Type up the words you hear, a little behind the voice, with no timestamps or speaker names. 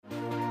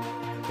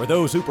For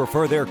those who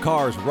prefer their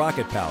car's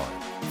rocket power,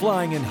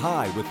 flying in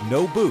high with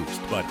no boost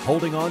but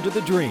holding on to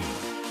the dream,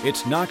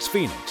 it's Knox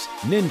Phoenix,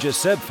 Ninja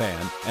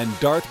Sebfan, and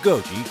Darth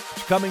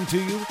Goji coming to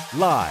you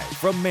live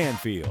from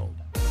Manfield.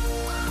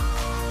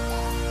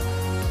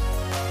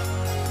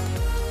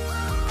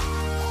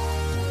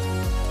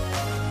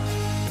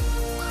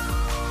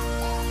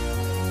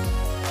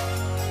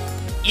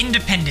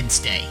 Independence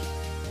Day.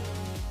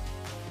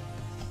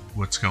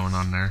 What's going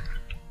on there?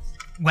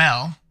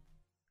 Well,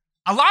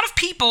 a lot of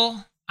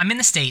people, I'm in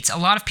the States, a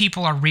lot of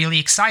people are really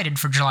excited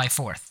for July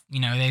 4th. You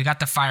know, they've got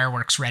the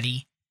fireworks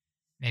ready.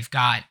 They've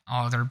got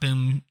all their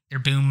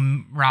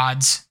boom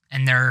rods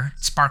and their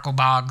sparkle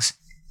bogs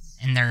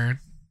and their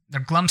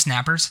glum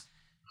snappers,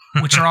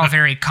 which are all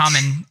very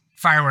common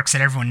fireworks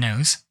that everyone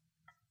knows.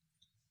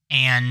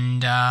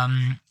 And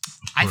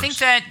I think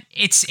that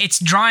it's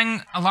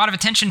drawing a lot of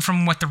attention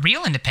from what the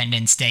real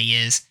Independence Day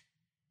is,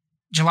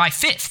 July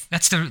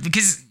 5th.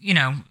 Because, you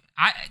know,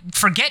 I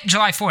forget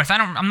July 4th.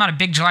 I'm not a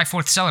big July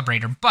 4th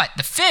celebrator, but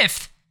the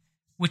 5th,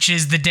 which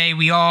is the day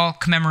we all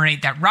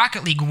commemorate that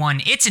Rocket League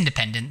won its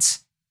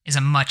independence, is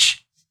a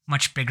much,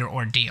 much bigger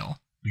ordeal.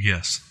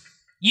 Yes.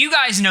 You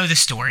guys know the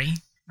story,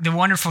 the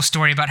wonderful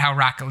story about how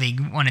Rocket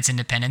League won its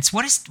independence.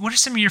 What are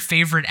some of your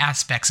favorite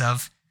aspects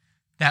of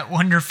that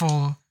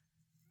wonderful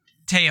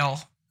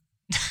tale?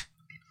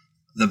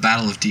 The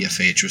Battle of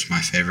DFH was my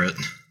favorite.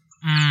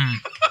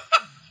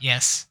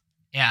 Yes.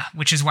 Yeah,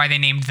 which is why they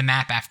named the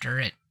map after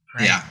it,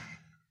 right?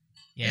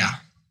 Yeah.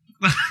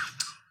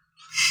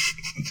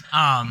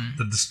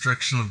 The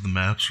destruction of the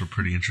maps were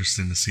pretty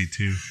interesting to see,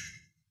 too.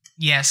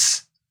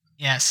 Yes.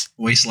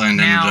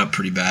 Wasteland ended up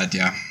pretty bad,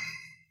 yeah.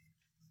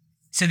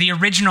 So the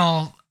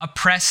original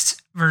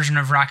oppressed version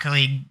of Rocket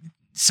League,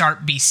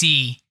 SARP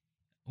BC,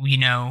 you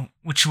know,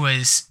 which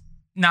was,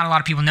 not a lot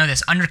of people know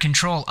this, under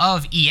control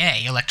of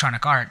EA,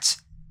 Electronic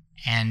Arts,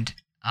 and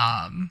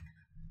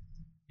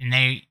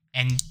they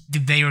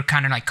were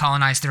kind of like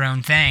colonized their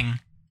own thing.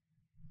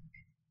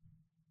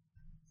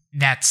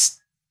 That's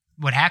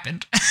what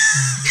happened.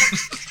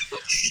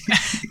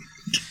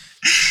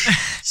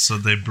 So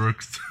they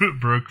broke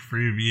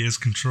free of EA's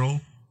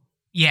control?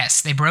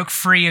 Yes, they broke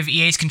free of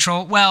EA's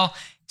control. Well,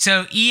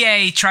 so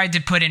EA tried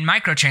to put in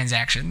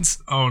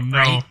microtransactions. Oh, no.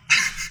 Right?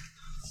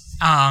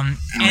 And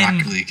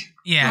Rocket League.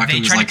 Yeah, Rocket they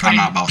League was tried like, to put I'm in,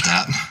 not about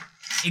that.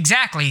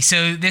 Exactly.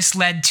 So this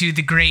led to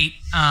the great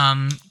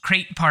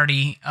crate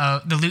party,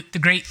 the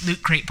great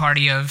loot crate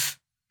party of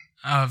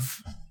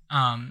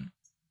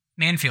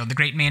Manfield, the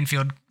great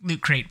Manfield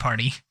loot crate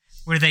party,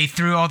 where they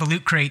threw all the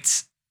loot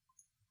crates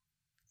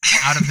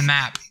out of the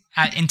map,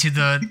 out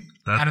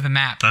of the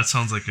map. That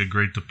sounds like a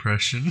Great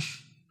Depression.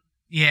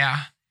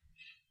 Yeah.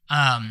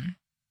 And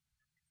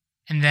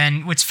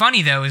then what's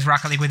funny though is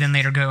Rocket League would then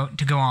later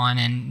go on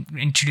and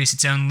introduce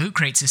its own loot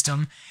crate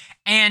system.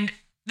 And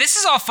this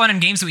is all fun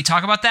and games that we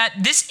talk about that.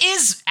 This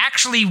is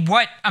actually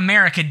what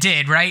America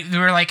did, right? We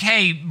were like,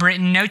 hey,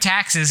 Britain, no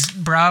taxes,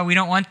 bro. We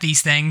don't want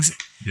these things.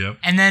 Yep.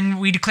 And then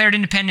we declared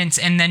independence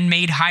and then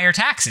made higher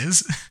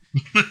taxes.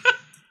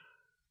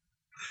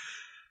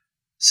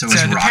 So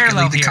is Rocket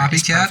League the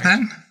copycat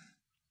then?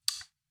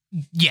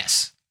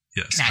 Yes.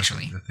 Yes.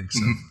 Naturally. I think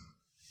so.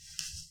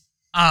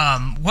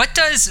 What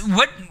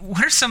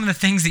are some of the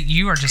things that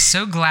you are just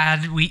so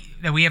glad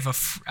that we have a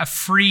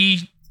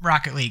free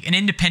Rocket League, an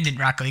independent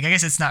Rocket League? I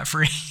guess it's not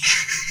free.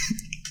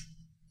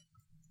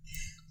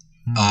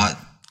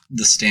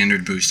 The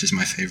standard boost is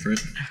my favorite.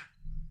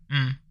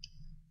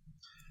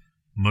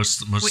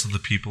 Most of the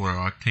people are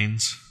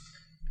Octanes.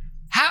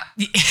 How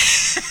is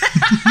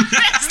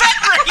that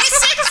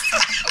racist?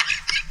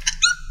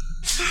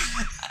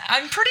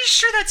 I'm pretty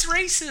sure that's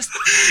racist.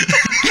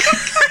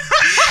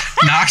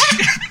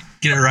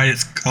 Get it right,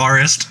 it's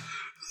Carist.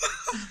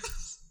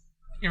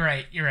 You're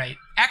right.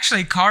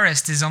 Actually,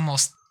 Carist is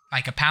almost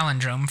like a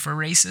palindrome for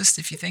racist,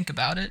 if you think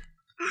about it.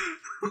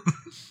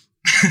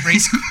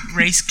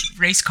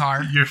 Race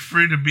car. You're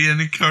free to be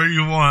any car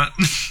you want.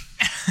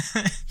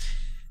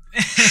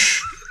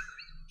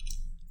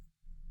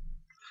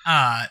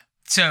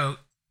 So,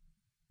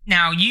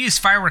 now you use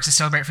fireworks to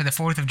celebrate for the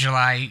 4th of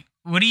July.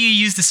 What do you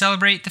use to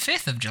celebrate the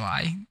 5th of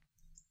July?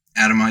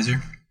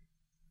 Atomizer.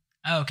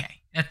 Okay.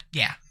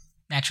 Yeah,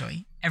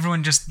 naturally.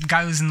 Everyone just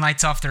goes and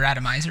lights off their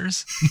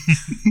atomizers.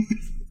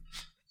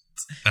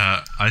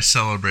 I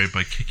celebrate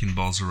by kicking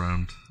balls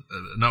around.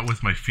 Not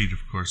with my feet, of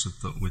course,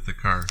 with the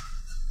car.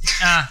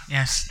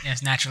 Yes,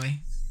 naturally.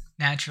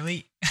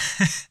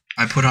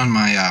 I put on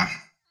my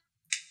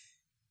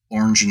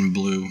orange and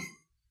blue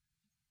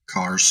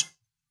cars.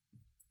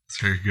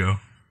 There you go.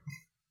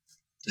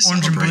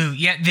 Orange and blue.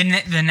 Yeah,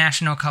 the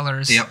national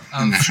colors. Yep,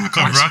 the national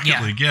colors.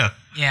 Rocket League, yeah.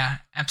 Yeah,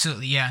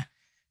 absolutely, yeah.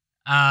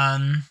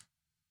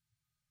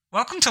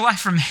 Welcome to Live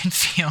from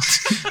Manfield.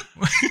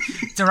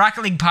 It's a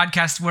Rocket League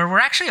podcast where we're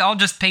actually all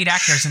just paid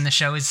actors and the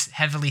show is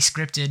heavily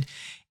scripted.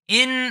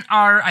 In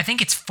our, I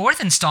think it's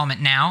 4th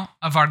installment now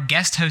of our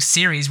guest host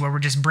series where we're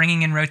just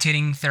bringing in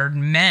rotating third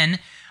men,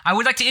 I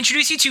would like to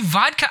introduce you to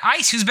Vodka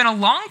Ice, who's been a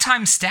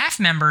longtime staff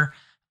member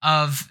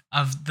of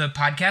the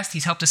podcast.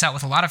 He's helped us out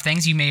with a lot of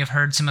things. You may have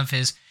heard some of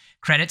his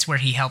credits where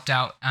he helped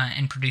out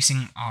in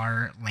producing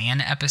our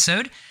LAN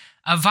episode.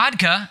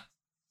 Vodka,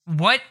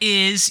 what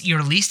is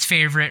your least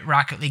favorite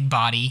Rocket League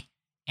body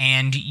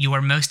and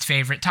your most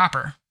favorite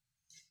topper?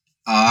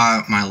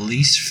 My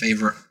least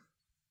favorite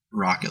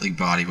Rocket League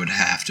body would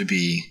have to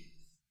be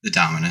the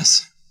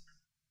Dominus.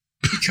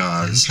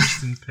 Because...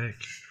 Interesting pick.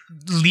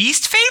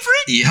 Least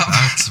favorite? Yeah.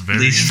 That's very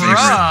least interesting.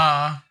 favorite.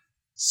 Bruh.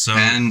 So,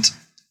 And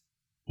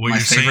what my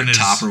you're saying favorite is,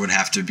 topper would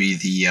have to be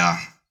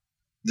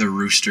the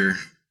rooster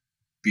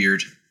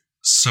beard.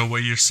 so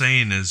what you're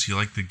saying is you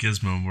like the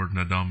Gizmo more than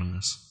the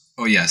Dominus.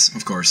 Oh, yes,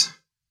 of course.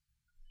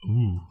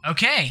 Ooh.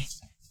 Okay.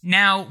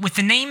 Now, with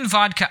the name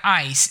Vodka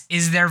Ice,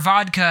 is there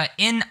vodka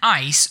in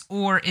ice,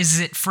 or is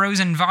it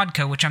frozen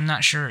vodka, which I'm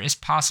not sure is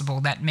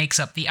possible, that makes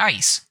up the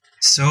ice?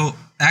 So,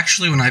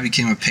 actually, when I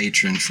became a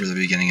patron for the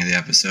beginning of the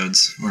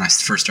episodes, when I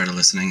first started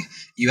listening,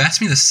 you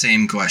asked me the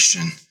same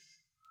question.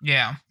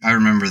 Yeah. I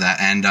remember that,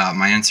 and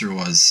my answer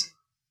was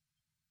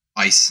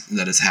ice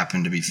that has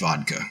happened to be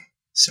vodka.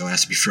 So it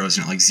has to be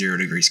frozen at like 0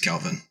 degrees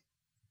Kelvin.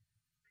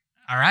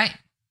 All right.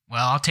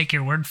 Well, I'll take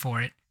your word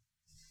for it.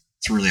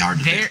 It's really hard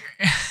to do.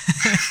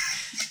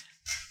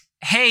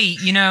 Hey,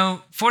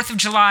 4th of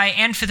July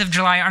and 5th of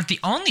July aren't the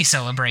only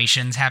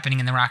celebrations happening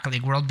in the Rocket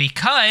League world,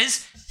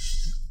 because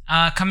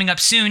coming up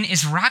soon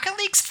is Rocket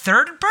League's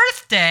 3rd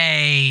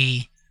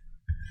birthday.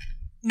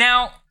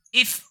 Now,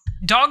 if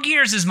dog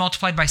years is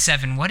multiplied by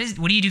 7, what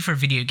do you do for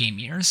video game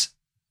years?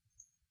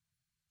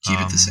 Keep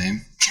it the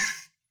same.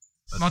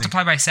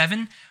 Multiply by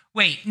 7?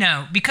 Wait,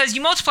 no, because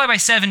you multiply by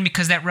 7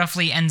 because that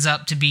roughly ends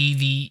up to be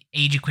the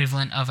age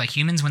equivalent of like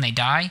humans when they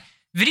die.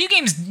 Video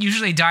games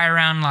usually die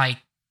around like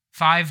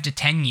 5 to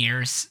 10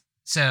 years,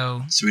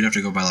 so we'd have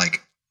to go by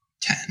like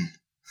 10.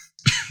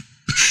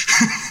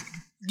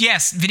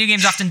 yes, video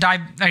games often die,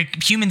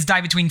 like humans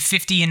die between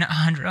 50 and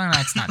 100. Oh,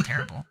 that's not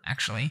terrible,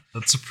 actually.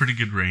 That's a pretty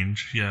good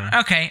range, yeah.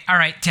 Okay, all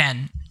right,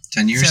 10.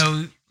 10 years?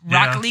 So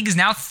Rocket League is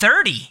now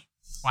 30.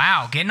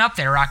 Wow, getting up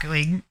there, Rocket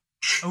League.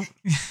 Oh.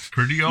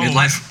 Pretty old.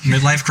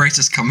 Midlife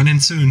crisis coming in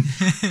soon.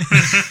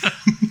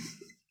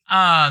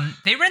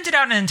 They rented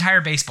out an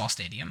entire baseball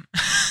stadium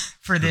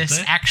for this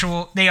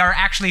they? They are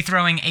actually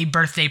throwing a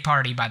birthday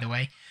party, by the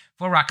way,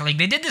 for Rocket League.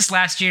 They did this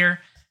last year.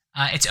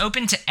 It's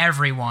open to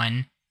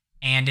everyone,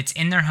 and it's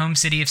in their home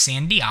city of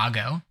San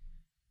Diego.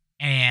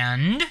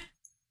 And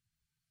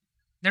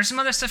there's some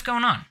other stuff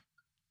going on.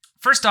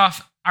 First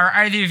off, are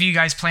either of you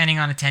guys planning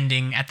on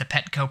attending at the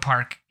Petco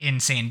Park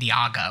in San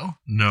Diego?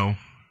 No.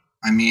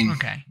 I mean,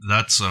 Okay.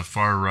 That's a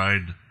far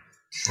ride,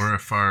 or a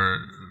far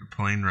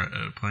plane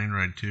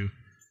ride too.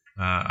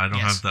 I don't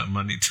Yes. have that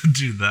money to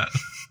do that.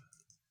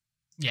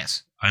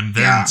 Yes. I'm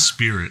there Yeah. in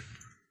spirit.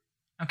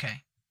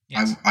 Okay.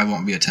 Yes. I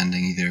won't be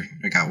attending either.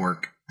 I got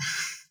work.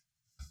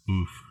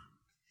 Oof.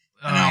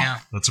 Oh, no. yeah.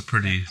 That's a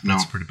pretty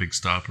big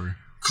stopper.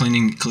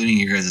 Cleaning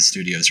your guys'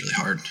 studio is really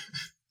hard.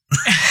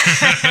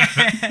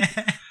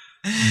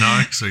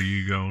 Knox, are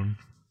you going?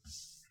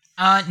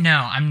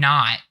 No, I'm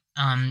not.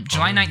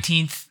 July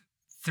 19th,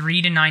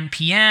 3 to 9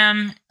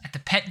 p.m. at the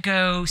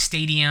Petco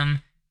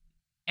Stadium.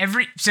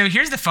 So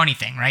here's the funny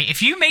thing, right?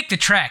 If you make the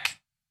trek,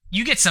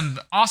 you get some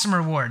awesome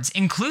rewards,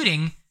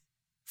 including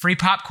free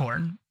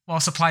popcorn while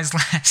supplies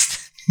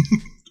last.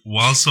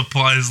 While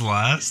supplies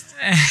last?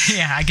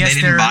 Yeah, I guess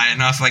they didn't buy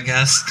enough, I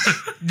guess.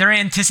 they're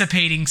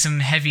anticipating some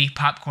heavy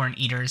popcorn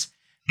eaters.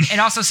 It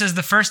also says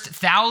the first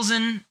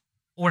 1,000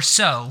 or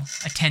so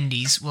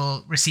attendees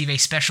will receive a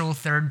special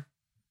 3rd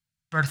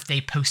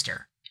birthday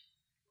poster.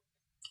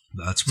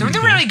 That's So pretty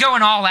they're cool. really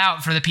going all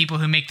out for the people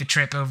who make the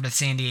trip over to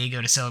San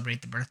Diego to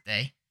celebrate the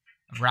birthday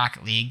of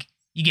Rocket League.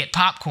 You get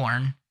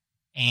popcorn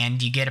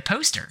and you get a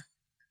poster.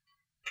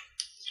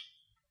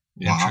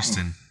 Wow.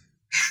 Interesting.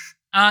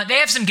 They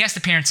have some guest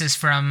appearances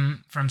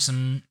from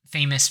some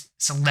famous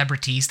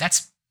celebrities.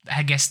 That's,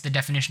 I guess, the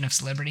definition of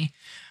celebrity.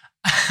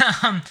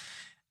 All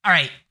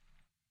right.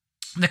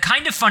 The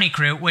Kind of Funny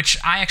crew, which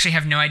I actually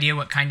have no idea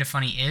what Kind of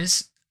Funny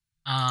is.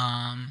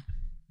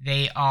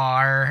 They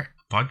are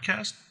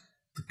Podcast?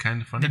 The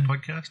Kind of Funny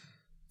podcast?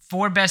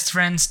 4 best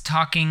friends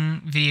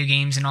talking video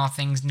games and all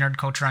things nerd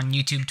culture on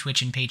YouTube,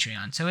 Twitch, and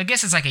Patreon. So I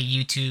guess it's like a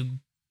YouTube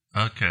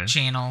Okay.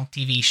 channel,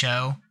 TV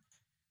show.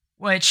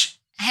 Which,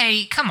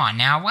 hey, come on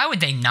now. Why would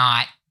they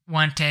not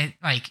want to,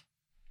 like,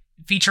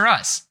 feature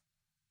us?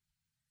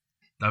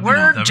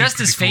 We're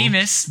just as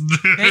famous.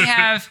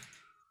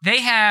 They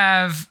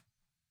have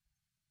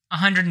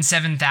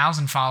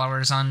 107,000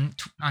 followers on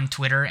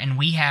Twitter, and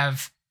we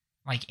have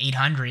like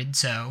 800.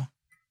 So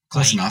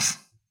Close like,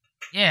 enough.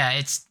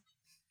 Yeah,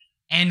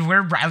 and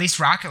we're at least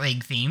Rocket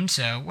League themed,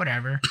 so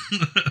whatever.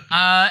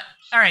 All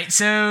right,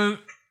 so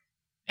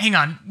hang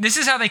on. This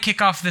is how they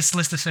kick off this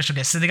list of special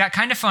guests. So they got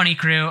Kind of Funny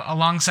crew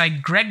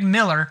alongside Greg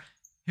Miller,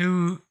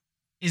 who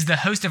is the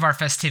host of our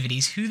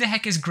festivities. Who the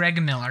heck is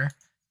Greg Miller?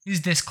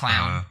 Who's this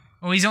clown?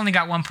 Well, he's only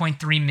got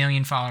 1.3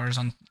 million followers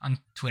on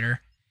Twitter.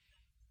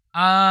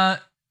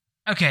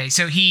 Okay,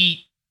 so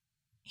he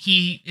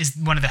is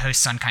one of the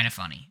hosts on Kind of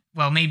Funny.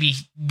 Well, maybe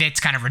that's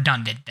kind of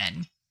redundant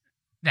then.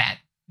 That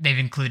they've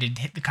included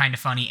the Kinda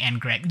Funny and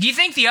Greg. Do you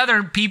think the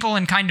other people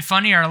in Kinda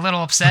Funny are a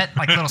little upset,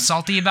 like a little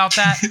salty about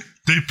that?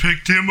 They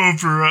picked him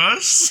over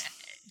us?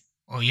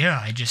 Oh yeah,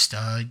 I just,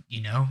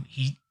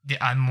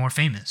 I'm more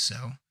famous,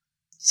 so.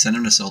 Send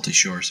him to Salty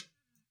Shores.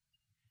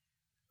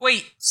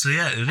 Wait. So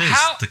yeah, it is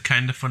the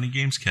Kinda Funny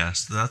Games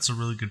Cast. That's a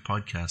really good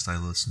podcast I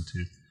listen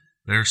to.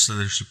 They're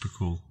super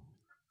cool.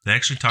 They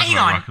actually talk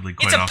about Rocket League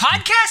quite often. It's a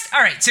podcast?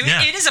 All right, so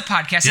it is a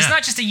podcast. Yeah. It's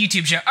not just a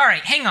YouTube show. All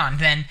right, hang on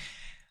then.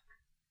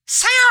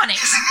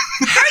 Psyonix,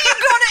 how are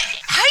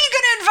you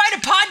gonna invite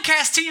a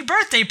podcast to your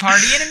birthday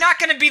party and it's not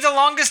gonna be the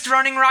longest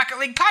running Rocket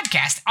League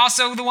podcast?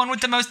 Also the one with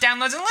the most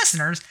downloads and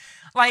listeners.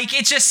 Like,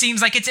 it just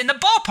seems like it's in the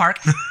ballpark,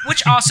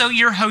 which also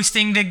you're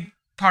hosting the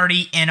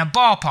party in a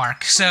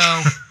ballpark.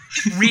 So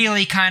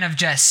really kind of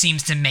just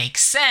seems to make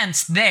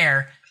sense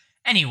there.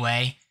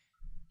 Anyway,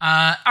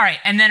 all right,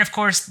 and then of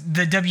course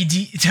the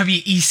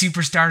WWE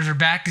superstars are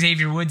back: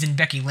 Xavier Woods and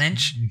Becky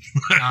Lynch.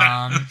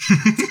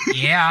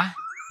 Yeah,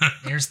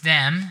 there's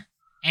them,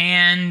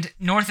 and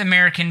North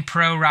American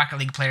Pro Rocket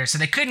League players. So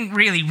they couldn't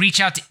really reach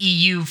out to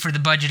EU for the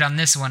budget on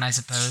this one, I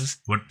suppose.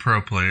 What pro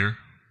player?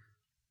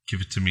 Give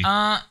it to me.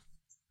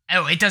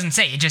 Oh, it doesn't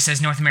say. It just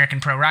says North American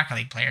Pro Rocket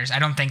League players. I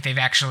don't think they've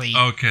actually.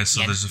 Okay,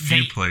 so there's a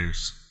few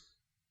players.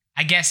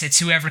 I guess it's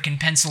whoever can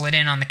pencil it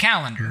in on the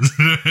calendar.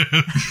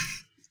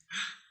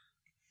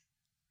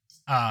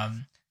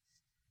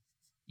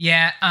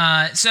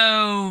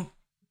 So.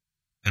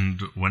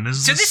 And when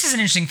is this? So this is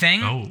an interesting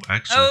thing. Oh,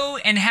 actually. Oh,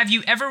 and have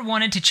you ever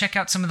wanted to check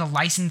out some of the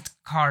licensed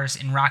cars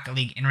in Rocket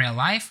League in real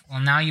life?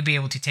 Well, now you'll be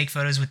able to take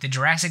photos with the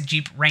Jurassic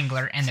Jeep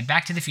Wrangler and the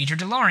Back to the Future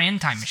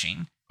DeLorean time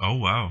machine. Oh,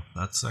 wow.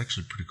 That's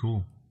actually pretty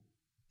cool.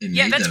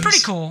 Yeah, that's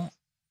pretty cool.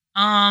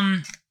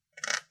 All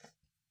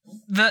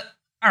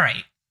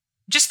right.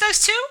 Just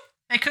those two?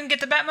 They couldn't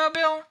get the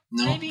Batmobile?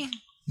 No. Maybe?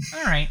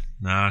 All right.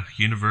 Nah,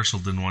 Universal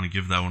didn't want to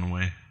give that one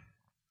away.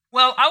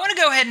 Well, I want to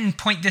go ahead and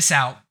point this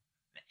out,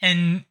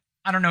 and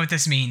I don't know what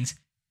this means,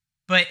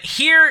 but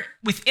here,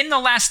 within the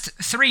last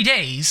 3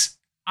 days,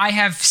 I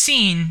have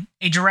seen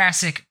a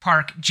Jurassic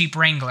Park Jeep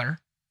Wrangler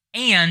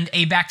and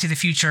a Back to the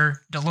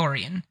Future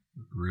DeLorean.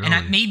 Really?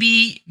 And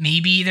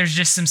maybe there's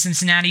just some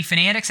Cincinnati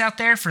fanatics out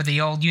there for the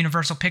old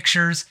Universal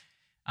Pictures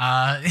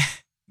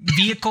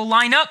vehicle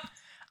lineup.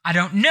 I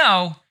don't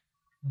know,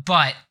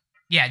 but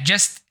yeah,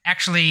 just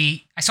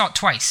actually, I saw it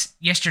twice.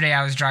 Yesterday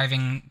I was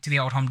driving to the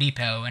old Home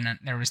Depot, and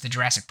there was the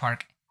Jurassic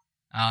Park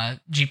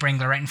Jeep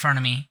Wrangler right in front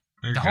of me.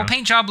 The whole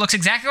paint job looks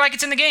exactly like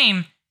it's in the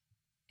game.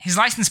 His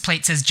license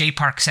plate says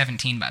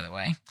JPark17, by the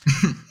way.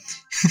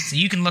 So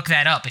you can look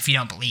that up if you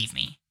don't believe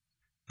me.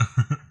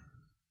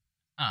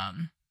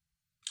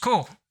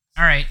 Cool.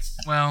 All right.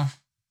 Well,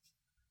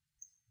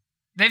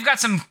 they've got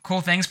some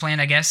cool things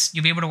planned, I guess.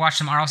 You'll be able to watch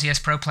some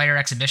RLCS Pro Player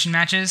exhibition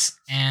matches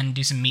and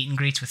do some meet and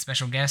greets with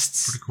special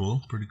guests.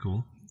 Pretty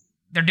cool.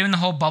 They're doing the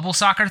whole bubble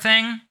soccer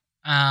thing.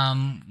 With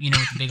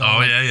the big old...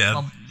 Oh,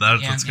 yeah.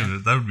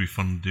 That would be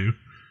fun to do.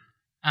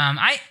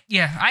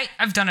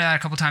 I've done it a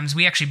couple times.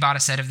 We actually bought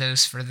a set of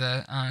those for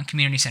the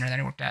community center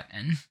that I worked at,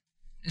 and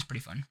it's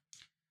pretty fun.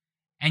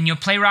 And you'll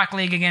play Rocket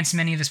League against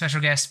many of the special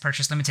guests,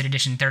 purchase limited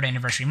edition 3rd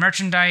anniversary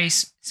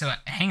merchandise. So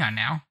hang on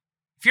now.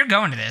 If you're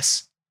going to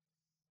this,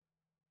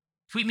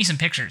 tweet me some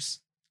pictures.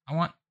 I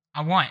want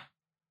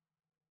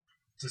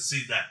to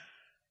see that.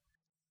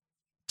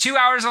 2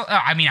 hours.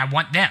 I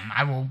want them.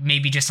 I will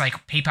maybe just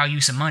PayPal you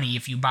some money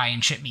if you buy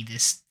and ship me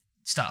this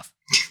stuff.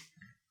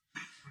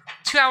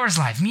 2 hours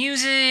live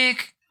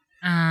music.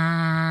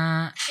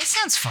 It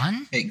sounds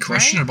fun. Hey,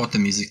 question right? about the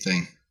music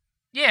thing.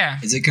 Yeah.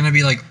 Is it going to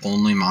be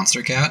only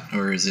Monster Cat,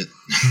 or is it...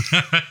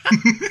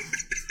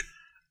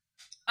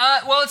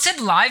 Well, it said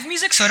live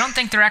music, so I don't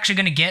think they're actually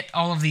going to get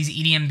all of these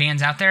EDM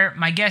bands out there.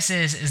 My guess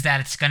is that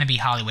it's going to be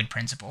Hollywood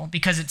Principle,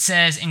 because it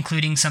says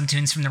including some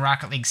tunes from the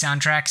Rocket League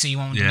soundtrack, so you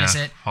won't miss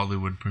it.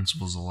 Hollywood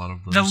Principle's a lot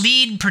of those. The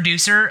lead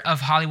producer of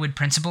Hollywood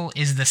Principle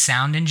is the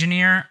sound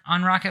engineer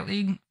on Rocket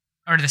League,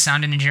 or the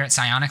sound engineer at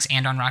Psyonix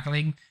and on Rocket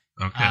League.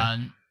 Okay.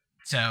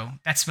 So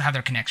that's how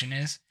their connection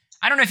is.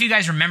 I don't know if you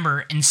guys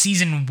remember, in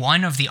Season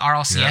 1 of the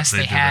RLCS,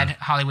 they had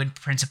Hollywood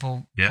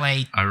Principle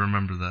play. I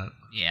remember that.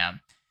 Yeah.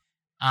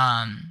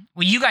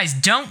 What you guys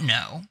don't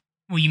know,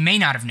 what you may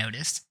not have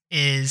noticed,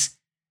 is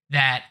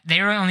that they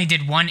only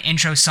did one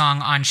intro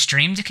song on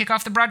stream to kick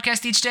off the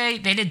broadcast each day.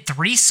 They did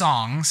 3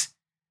 songs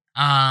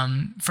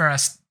for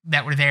us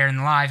that were there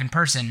in live in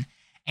person.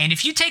 And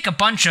if you take a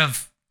bunch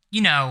of,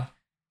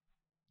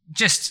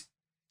 just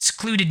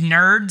secluded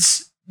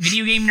nerds,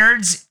 video game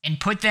nerds, and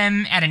put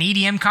them at an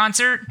EDM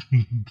concert,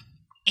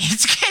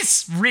 it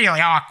gets really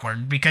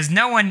awkward, because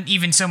no one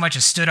even so much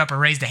as stood up or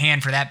raised a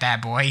hand for that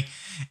bad boy.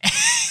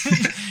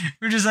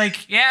 We're just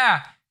like,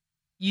 yeah,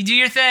 you do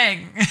your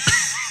thing.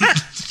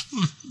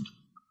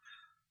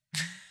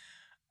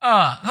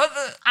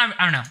 I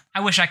don't know.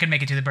 I wish I could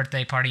make it to the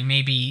birthday party.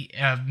 Maybe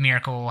a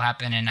miracle will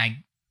happen and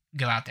I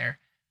go out there.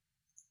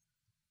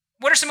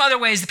 What are some other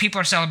ways that people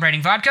are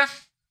celebrating vodka?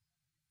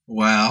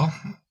 Well,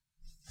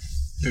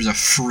 there's a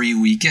free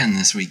weekend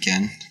this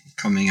weekend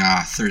coming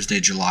Thursday,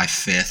 July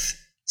 5th.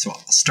 So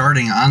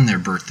starting on their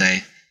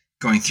birthday,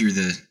 going through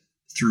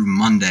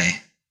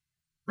Monday,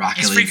 Rocket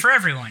League. It's free for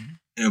everyone.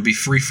 It'll be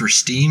free for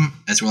Steam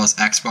as well as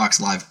Xbox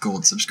Live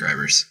Gold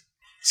subscribers.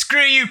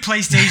 Screw you,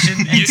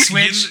 PlayStation and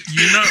Switch.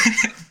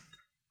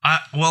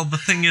 Well, the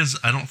thing is,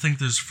 I don't think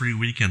there's free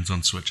weekends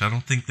on Switch. I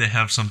don't think they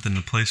have something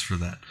in place for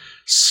that.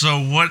 So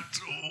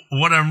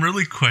what I'm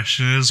really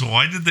questioning is,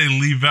 why did they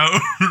leave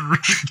out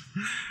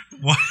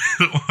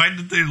why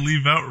did they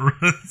leave out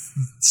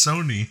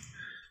Sony?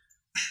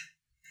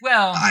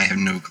 Well, I have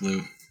no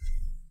clue.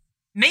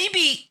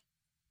 Maybe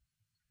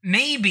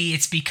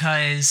it's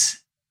because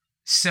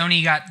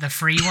Sony got the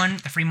free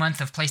month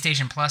of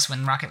PlayStation Plus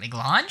when Rocket League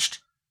launched.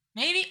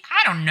 Maybe?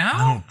 I don't know.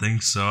 I don't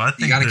think so. I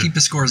think you got to keep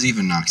the scores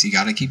even, Knox. You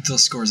got to keep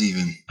those scores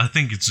even. I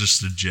think it's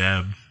just a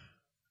jab.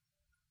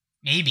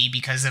 Maybe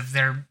because of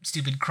their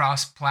stupid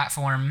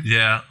cross-platform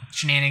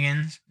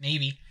shenanigans.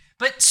 Maybe.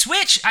 But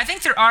Switch, I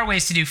think there are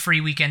ways to do free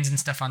weekends and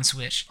stuff on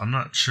Switch. I'm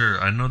not sure.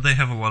 I know they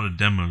have a lot of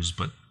demos,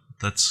 but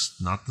that's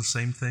not the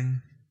same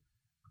thing.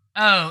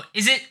 Oh,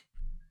 is it?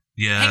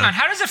 Yeah. Hang on.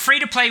 How does a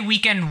free-to-play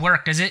weekend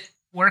work? Does it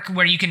work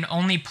where you can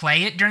only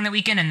play it during the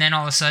weekend and then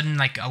all of a sudden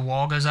like a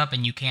wall goes up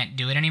and you can't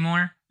do it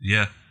anymore?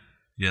 Yeah.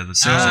 Yeah,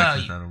 that's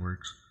exactly how it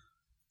works.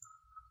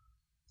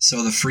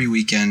 So the free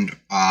weekend,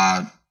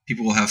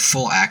 people will have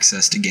full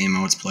access to game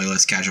modes,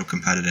 playlists, casual,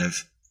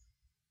 competitive.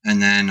 And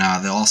then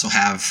they'll also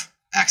have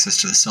access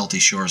to the Salty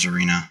Shores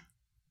Arena.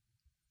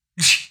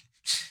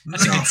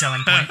 That's a good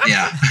selling point.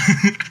 Yeah.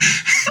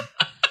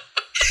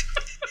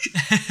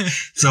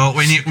 So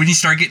when you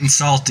start getting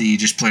salty, you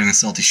just play in the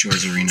Salty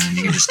Shores Arena and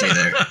you can just stay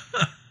there.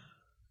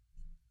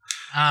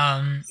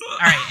 All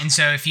right, and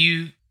so if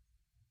you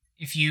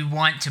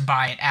want to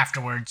buy it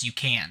afterwards, you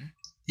can.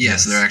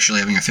 Yes, they're actually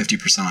having a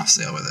 50% off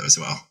sale with it as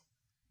well.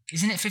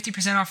 Isn't it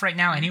 50% off right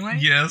now anyway?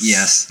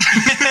 Yes.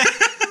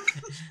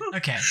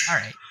 Okay, all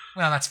right.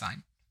 Well, that's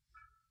fine.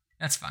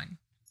 That's fine.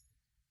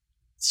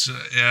 So,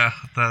 yeah,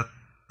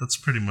 that's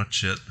pretty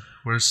much it.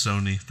 Where's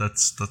Sony?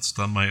 That's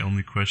my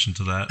only question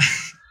to that.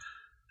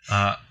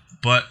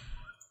 But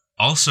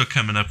also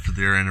coming up for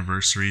their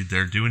anniversary,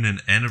 they're doing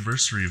an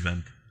anniversary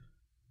event.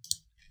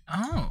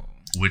 Oh.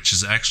 Which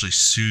is actually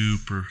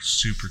super,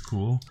 super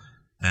cool.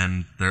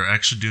 And they're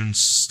actually doing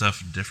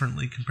stuff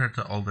differently compared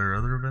to all their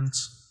other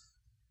events.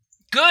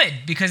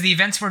 Good, because the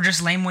events were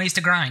just lame ways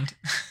to grind.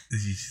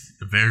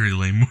 Very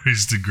lame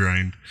ways to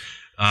grind.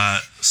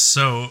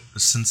 So,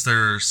 since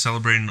they're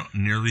celebrating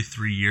nearly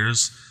 3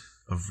 years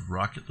of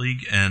Rocket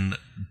League and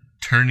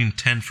turning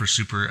 10 for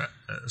Super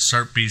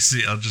Sharp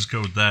BC, I'll just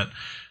go with that.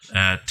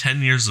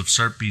 10 years of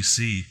Sharp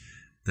BC,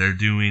 they're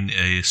doing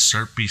a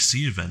Sharp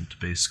BC event,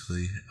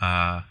 basically,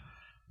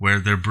 where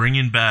they're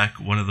bringing back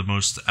one of the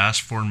most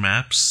asked for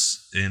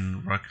maps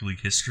in Rocket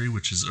League history,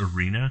 which is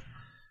Arena,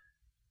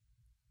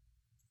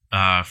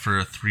 for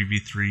a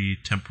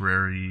 3v3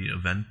 temporary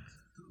event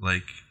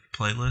like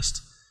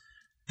playlist.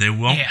 They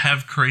won't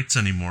have crates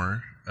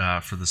anymore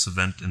for this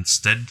event.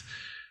 Instead,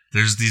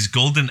 there's these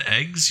golden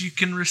eggs you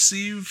can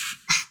receive.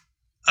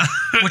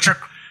 Which are,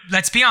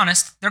 let's be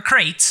honest, they're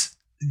crates.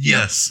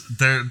 Yes,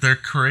 they're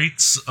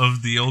crates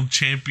of the old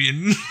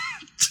champion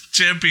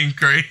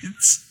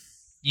crates.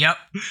 Yep,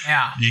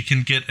 yeah. You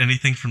can get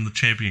anything from the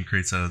champion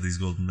crates out of these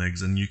golden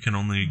eggs, and you can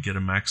only get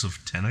a max of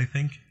 10, I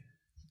think.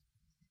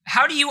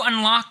 How do you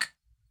unlock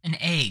an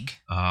egg?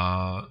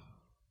 I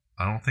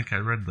don't think I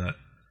read that.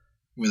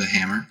 With a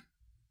hammer?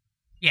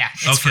 Yeah,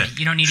 it's free.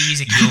 You don't need to use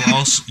a key.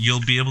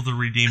 You'll be able to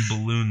redeem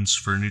balloons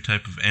for a new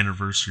type of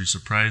anniversary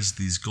surprise.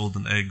 These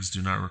golden eggs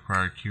do not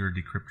require a key or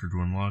decryptor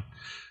to unlock.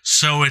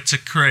 So it's a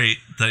crate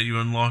that you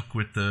unlock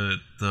with the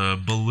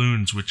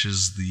balloons, which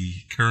is the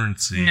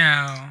currency.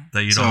 No.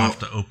 That you don't have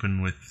to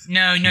open with.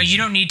 No, you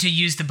don't need to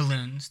use the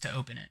balloons to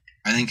open it.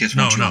 I think it's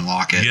once you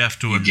unlock it, you have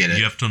to get it.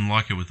 You have to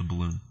unlock it with a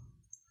balloon.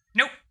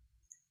 Nope.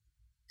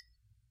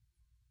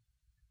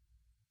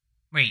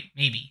 Wait,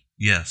 maybe.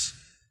 Yes.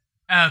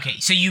 Okay,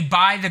 so you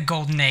buy the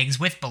golden eggs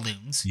with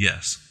balloons.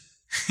 Yes.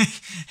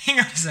 Hang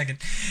on a second.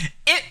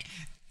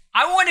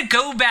 I want to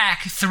go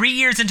back 3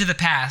 years into the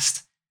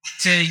past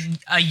to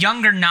a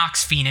younger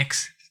Nox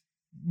Phoenix,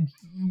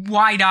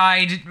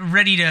 wide-eyed,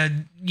 ready to,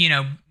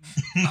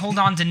 hold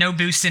on to no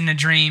boost in a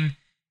dream,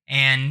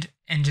 and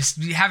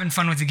just having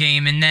fun with the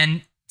game. And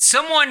then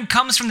someone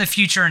comes from the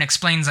future and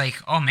explains,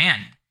 like, oh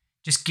man,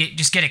 just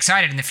get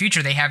excited. In the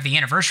future, they have the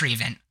anniversary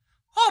event.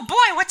 Oh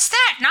boy, what's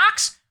that,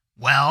 Nox?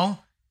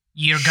 Well,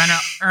 you're gonna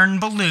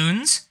earn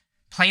balloons,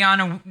 play on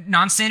a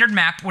non-standard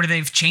map where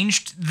they've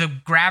changed the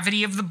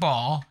gravity of the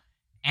ball,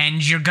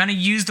 and you're gonna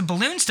use the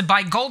balloons to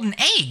buy golden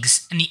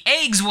eggs. And the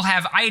eggs will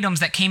have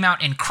items that came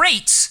out in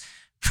crates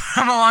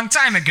from a long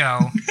time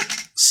ago.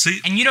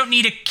 See? And you don't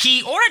need a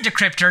key or a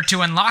decryptor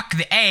to unlock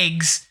the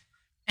eggs.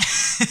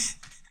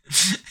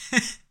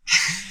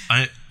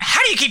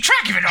 How do you keep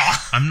track of it all?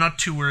 I'm not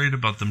too worried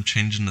about them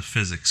changing the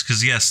physics,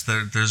 because yes,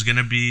 there's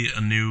gonna be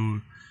a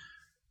new.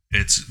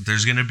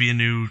 There's gonna be a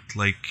new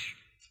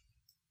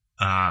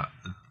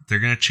they're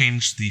gonna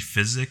change the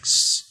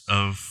physics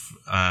of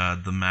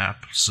the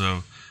map.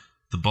 So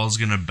The ball's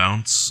going to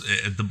bounce.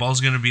 The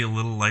ball's going to be a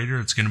little lighter.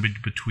 It's going to be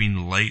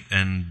between light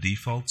and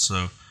default,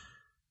 so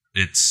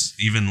it's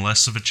even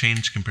less of a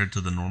change compared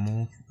to the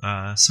normal.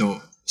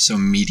 So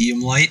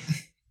medium light?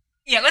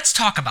 Yeah, let's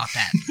talk about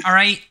that. All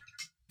right.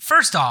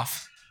 First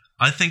off,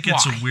 I think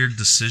it's why? a weird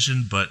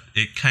decision, but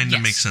it kind of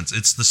Yes. makes sense.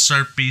 It's the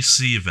SARP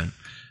BC event.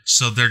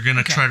 So they're going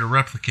to try to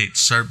replicate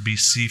SARP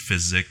BC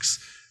physics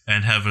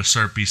and have a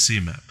SARP BC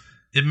map.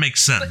 It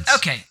makes sense.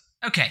 Okay.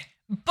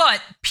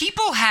 But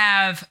people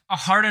have a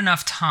hard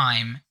enough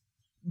time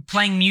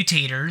playing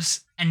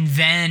mutators and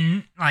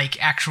then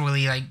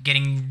actually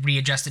getting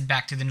readjusted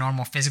back to the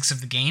normal physics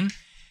of the game.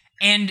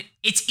 And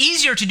it's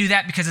easier to do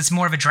that because it's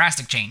more of a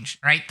drastic change,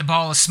 right? The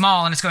ball is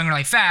small and it's going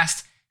really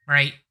fast,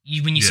 right?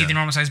 When you see the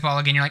normal size ball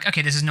again, you're like,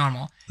 okay, this is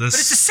normal. But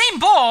it's the same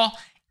ball,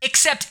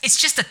 except it's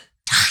just a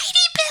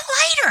tiny bit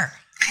lighter.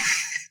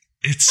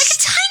 It's A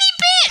tiny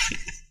bit.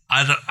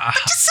 I don't.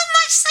 Just so much.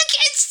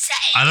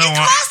 I don't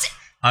want.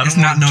 I It's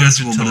don't not want to judge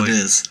noticeable, it till but it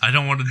is. I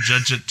don't want to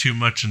judge it too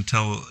much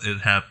until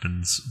it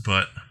happens,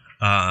 but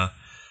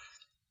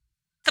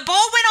The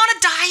ball went on a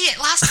diet,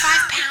 lost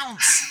 5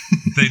 pounds.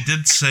 they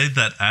did say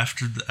that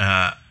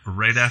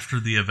right after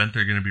the event,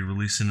 they're going to be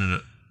releasing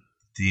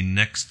the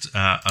next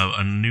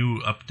a new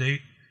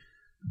update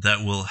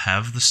that will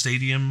have the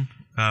stadium,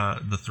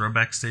 the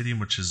throwback stadium,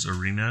 which is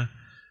Arena,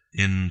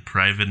 in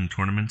private and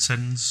tournament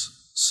settings.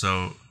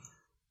 So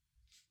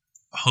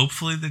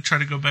hopefully they try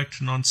to go back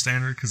to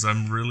non-standard, because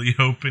I'm really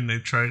hoping they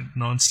try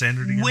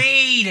non-standard again.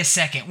 Wait a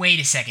second.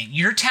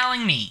 You're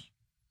telling me,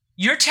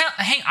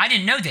 hang, I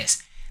didn't know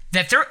this,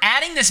 that they're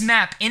adding this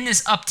map in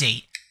this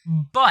update,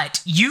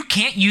 but you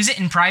can't use it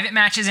in private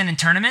matches and in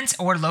tournaments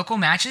or local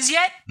matches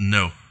yet?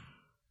 No.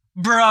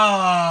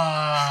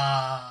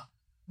 Bruh.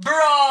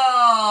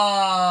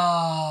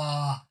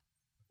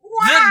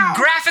 The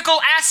graphical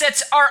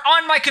assets are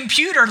on my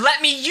computer.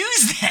 Let me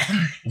use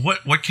them.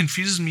 What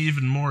confuses me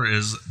even more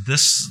is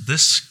this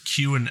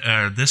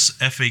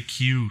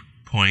FAQ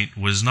point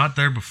was not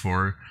there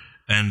before,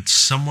 and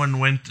someone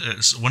one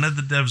of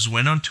the devs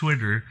went on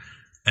Twitter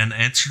and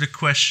answered a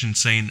question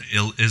saying,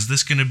 "Is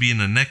this going to be in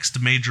the next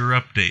major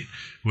update,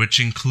 which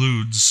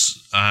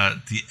includes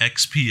the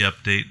XP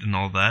update and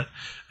all that?"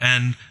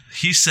 And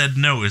he said,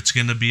 "No, it's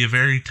going to be a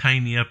very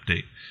tiny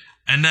update."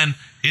 And then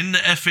in the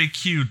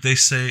FAQ, they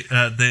say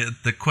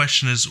the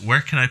question is,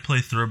 where can I play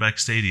Throwback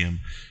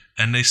Stadium?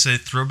 And they say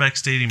Throwback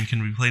Stadium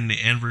can be played in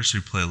the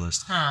Anniversary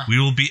playlist. Huh. We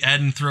will be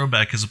adding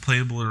Throwback as a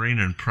playable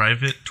arena in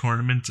private,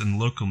 tournaments, and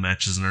local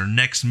matches in our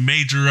next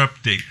major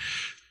update.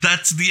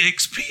 That's the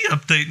XP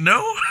update,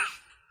 no?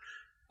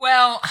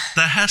 Well,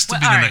 That has to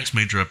be the next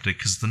major update,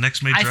 because the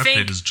next major I think-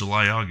 update is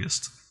July,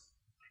 August.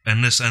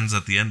 And this ends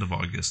at the end of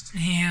August.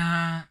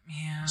 yeah.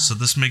 So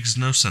this makes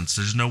no sense.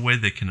 There's no way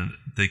they can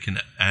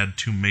add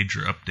 2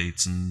 major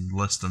updates in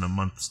less than a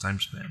month's time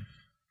span.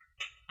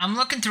 I'm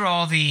looking through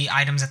all the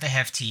items that they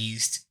have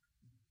teased,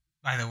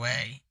 by the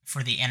way,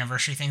 for the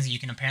anniversary things that you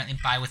can apparently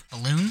buy with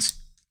balloons.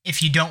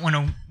 If you don't want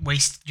to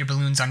waste your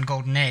balloons on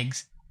golden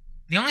eggs.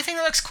 The only thing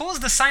that looks cool is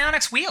the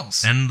Psyonix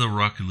wheels. And the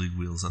Rocket League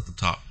wheels at the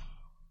top.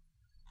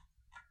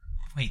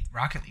 Wait,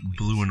 Rocket League wheels?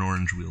 Blue and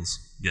orange wheels.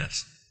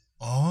 Yes.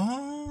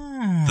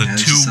 Oh. The Yeah,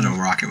 it's two just a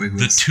Rocket League the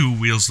wheels. 2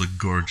 wheels look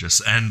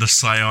gorgeous, and the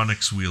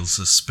Psyonix wheels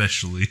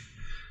especially.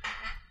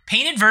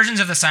 Painted versions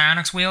of the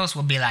Psyonix wheels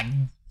will be like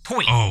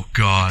toy. Oh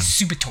god.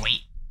 Super toy.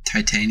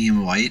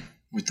 Titanium white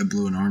with the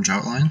blue and orange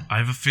outline. I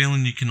have a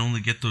feeling you can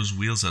only get those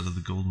wheels out of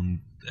the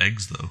golden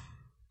eggs though.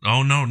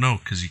 Oh no,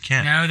 because you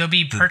can't. No, they'll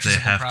be purchasable.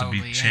 They have probably,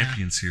 to be yeah.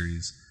 Champion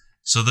Series.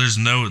 So there's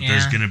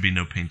going to be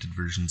no painted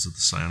versions of the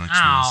Psyonix wheels.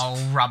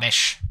 Oh,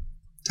 rubbish.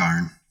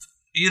 Darn.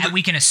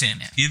 We can assume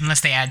it.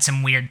 Unless they add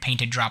some weird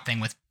painted drop thing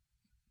with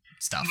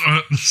stuff.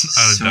 I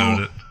So-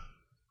 doubt it.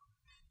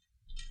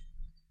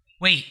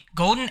 Wait,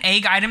 golden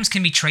egg items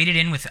can be traded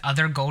in with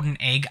other golden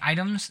egg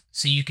items?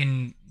 So you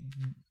can...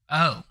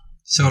 Oh.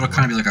 So it'll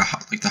kind of be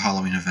like the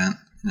Halloween event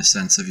in the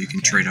sense of you can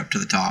Okay. trade up to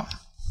the top.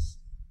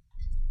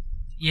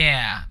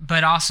 Yeah,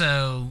 but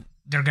also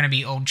they're going to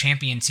be old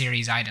Champion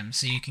Series items,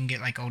 so you can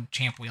get like old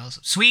champ wheels.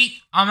 Sweet,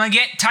 I'm going to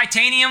get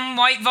titanium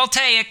white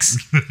voltaics.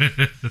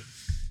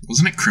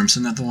 Wasn't it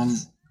Crimson that the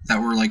ones that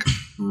were like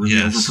really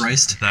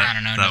overpriced? I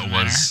don't know, That doesn't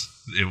was.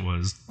 It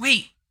was.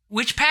 Wait,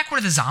 which pack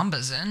were the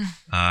Zombas in?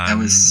 That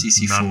was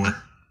CC4.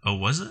 Oh,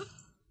 was it?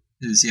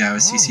 It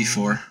was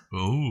CC4.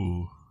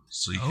 Oh,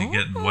 so you could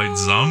get white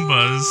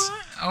Zombas.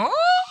 Oh.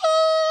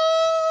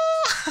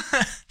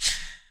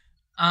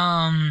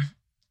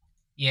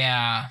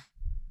 Yeah.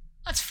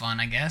 That's fun,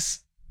 I guess.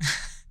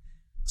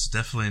 It's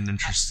definitely an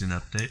interesting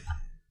update.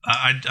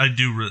 I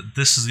do.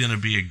 This is going to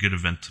be a good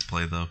event to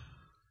play, though.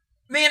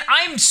 Man,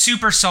 I'm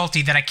super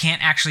salty that I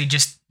can't actually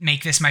just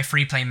make this my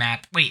free play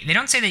map. Wait, they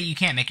don't say that you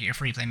can't make it your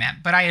free play map,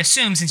 but I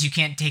assume since you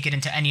can't take it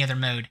into any other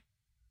mode,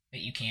 that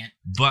you can't.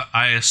 But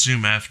I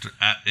assume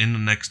in the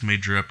next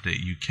major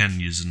update, you can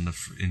use in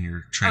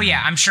your training. Oh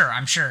yeah, I'm sure.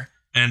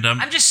 And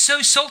I'm just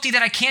so salty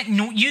that I can't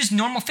use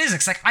normal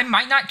physics. Like, I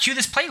might not queue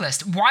this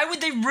playlist. Why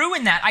would they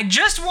ruin that? I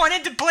just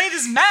wanted to play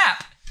this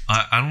map.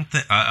 I don't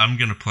think I'm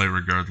gonna play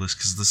regardless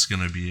because this is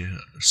gonna be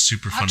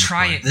super fun to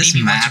try play. it. This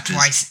Maybe once or map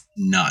twice. is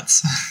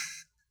nuts.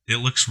 It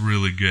looks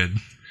really good.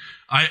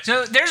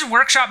 So there's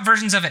workshop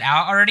versions of it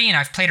out already, and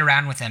I've played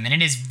around with them, and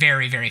it is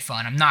very, very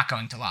fun. I'm not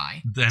going to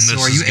lie. And So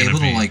this are you is gonna able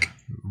to be like?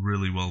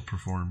 really well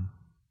performed?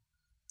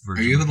 Are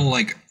you able to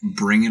like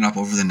bring it up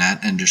over the net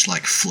and just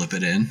like flip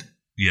it in?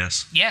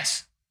 Yes.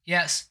 Yes.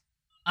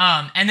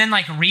 And then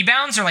like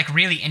rebounds are like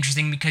really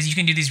interesting because you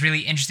can do these really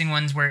interesting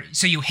ones where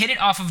so you hit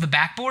it off of the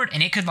backboard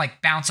and it could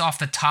like bounce off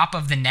the top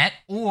of the net,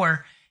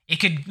 or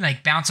it could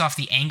like bounce off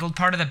the angled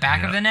part of the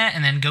back of the net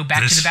and then go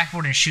back to the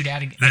backboard and shoot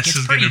out again. Like, This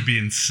is going to be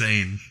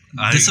insane.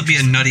 This will be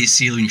a nutty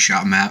ceiling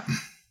shot map.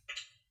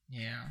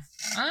 Yeah.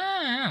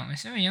 I don't know.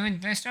 So you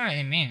would start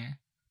man.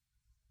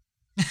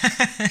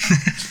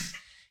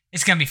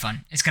 It's gonna be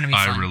fun. It's gonna be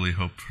fun. I really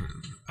hope.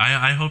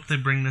 I hope they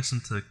bring this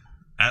into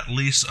at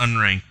least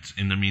unranked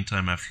in the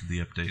meantime after the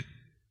update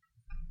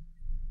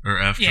or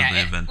after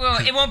the event. Well,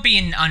 it won't be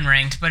in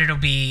unranked, but it'll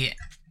be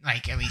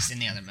like at least in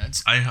the other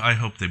modes. I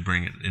hope they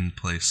bring it in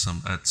place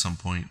at some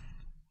point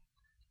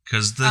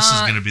because this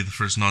is going to be the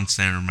first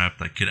non-standard map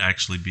that could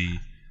actually be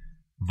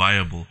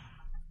viable.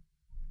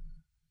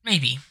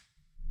 Maybe.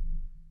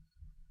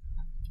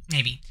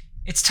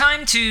 It's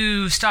time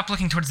to stop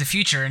looking towards the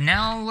future and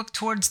now look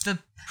towards the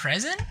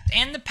present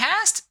and the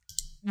past.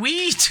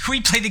 We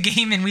play the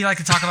game and we like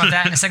to talk about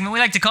that in a segment we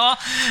like to call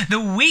the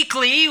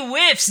Weekly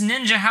Whiffs.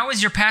 Ninja, how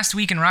was your past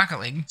week in Rocket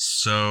League?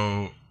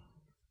 So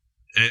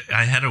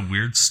I had a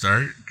weird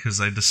start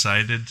because I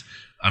decided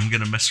I'm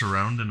going to mess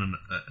around and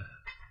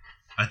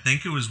I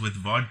think it was with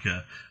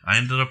Vodka. I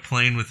ended up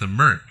playing with a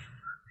Merc.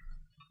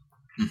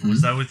 Mm-hmm.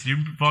 Was that with you,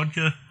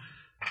 Vodka?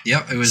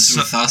 Yep, it was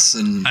with us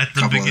and at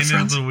the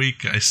beginning of the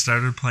week. I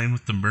started playing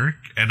with the Merc,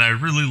 and I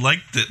really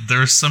liked it.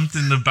 There's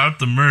something about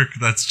the Merc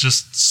that's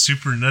just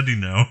super nutty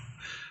now.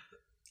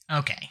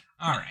 Okay,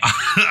 all right.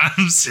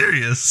 I'm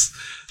serious.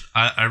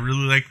 I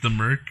really like the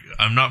Merc.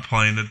 I'm not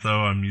playing it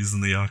though. I'm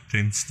using the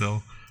Octane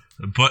still,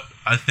 but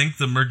I think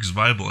the Merc's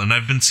viable, and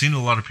I've been seeing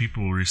a lot of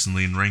people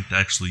recently in ranked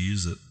actually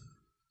use it.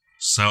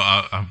 So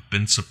I've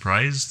been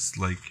surprised.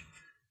 Like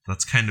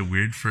that's kind of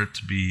weird for it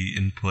to be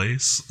in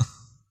place.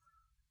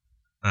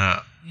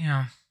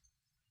 Yeah.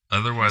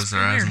 Otherwise,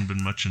 there hasn't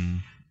been much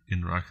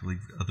in Rocket League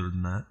other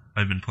than that.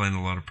 I've been playing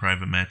a lot of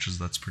private matches.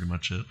 That's pretty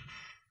much it.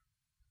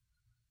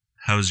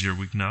 How's your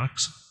week,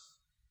 Nox?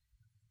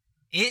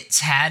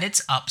 It's had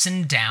its ups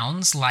and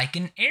downs like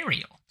an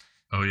aerial.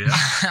 Oh, yeah?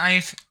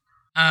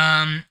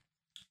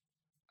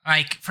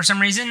 Like, for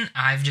some reason,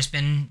 I've just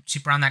been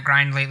super on that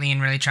grind lately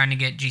and really trying to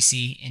get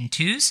GC in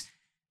 2s.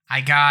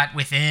 I got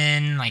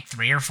within, like,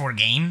 3 or 4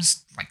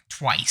 games, like,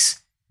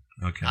 twice.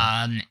 Okay.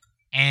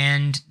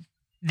 And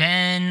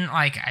then,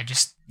 like, I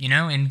just,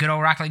 in good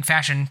old Rocket League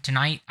fashion,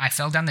 tonight I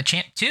fell down the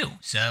champ too.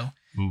 So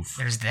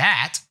There's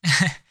that.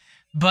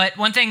 But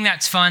one thing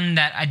that's fun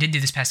that I did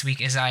do this past week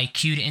is I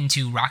queued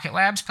into Rocket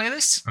Lab's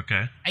playlists.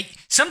 Okay.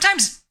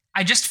 Sometimes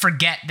I just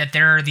forget that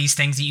there are these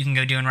things that you can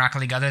go do in Rocket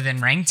League other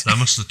than ranked. That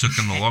must have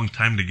taken a long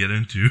time to get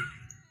into.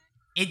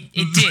 It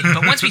did,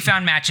 but once we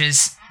found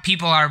matches,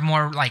 people are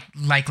more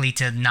likely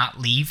to not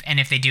leave, and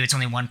if they do, it's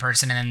only one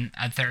person, and then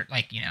a third,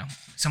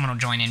 someone will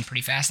join in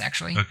pretty fast,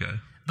 actually. Okay.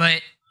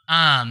 But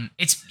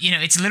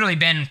it's literally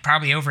been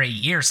probably over a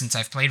year since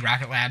I've played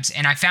Rocket Labs,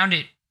 and I found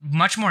it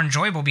much more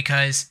enjoyable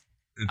because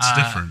it's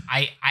different.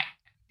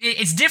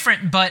 It's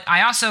different, but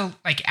I also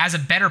as a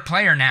better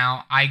player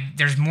now,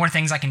 there's more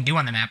things I can do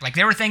on the map. Like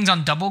there were things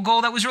on Double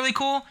Goal that was really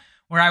cool,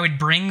 where I would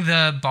bring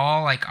the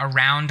ball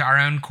around our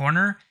own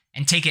corner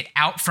and take it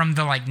out from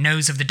the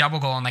nose of the double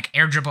goal and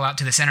air dribble out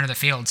to the center of the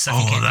field.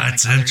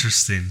 That's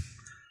interesting.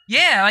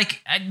 Yeah,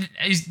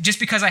 just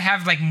because I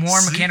have more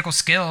mechanical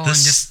skill.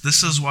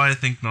 This is why I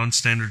think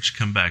non-standard should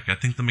come back. I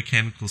think the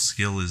mechanical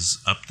skill is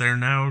up there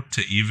now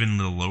to even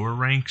the lower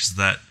ranks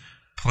that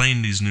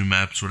playing these new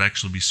maps would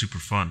actually be super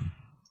fun.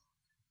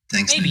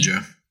 Thanks, Maybe.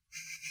 Ninja.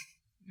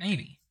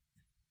 Maybe.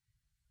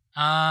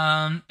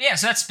 Yeah,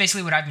 so that's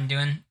basically what I've been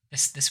doing.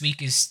 This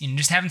week is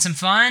just having some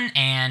fun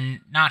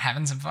and not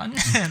having some fun.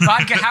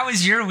 Vodka, how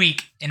was your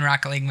week in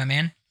Rocket League, my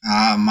man?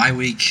 My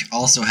week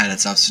also had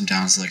its ups and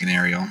downs like an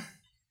aerial.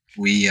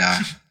 We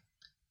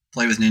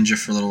played with Ninja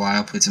for a little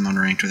while, played some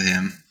unranked with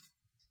him.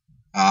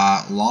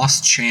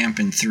 Lost champ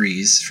in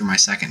 3s for my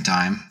second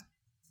time.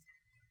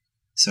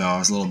 So I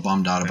was a little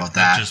bummed out about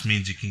that. That just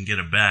means you can get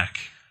it back.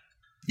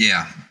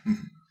 Yeah.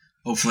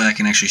 Hopefully I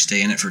can actually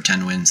stay in it for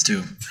 10 wins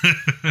too.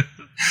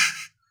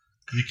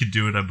 You could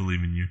do it, I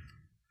believe in you.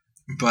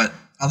 But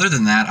other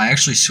than that, I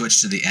actually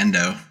switched to the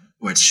Endo,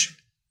 which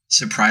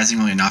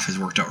surprisingly enough has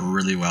worked out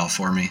really well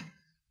for me.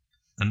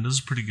 Endo's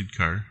a pretty good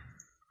card.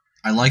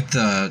 I like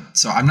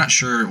so I'm not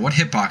sure, what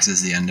hitbox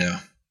is the Endo?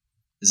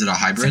 Is it a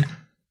hybrid?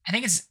 I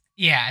think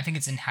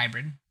it's in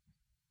hybrid.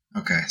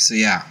 Okay, so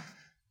yeah,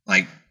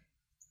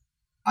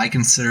 I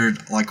considered,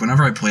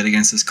 whenever I played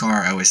against this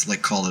car, I always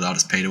called it out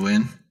as pay to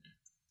win,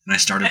 and I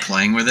started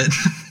playing with it.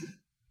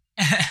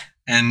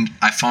 And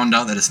I found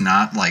out that it's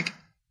not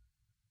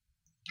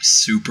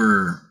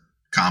super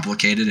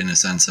complicated in a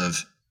sense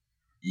of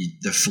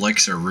the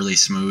flicks are really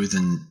smooth,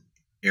 and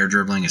air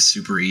dribbling is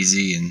super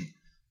easy, and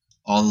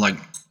all the like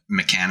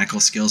mechanical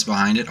skills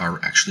behind it are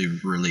actually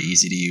really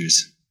easy to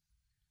use.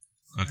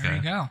 Okay. There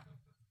you go.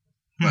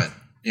 But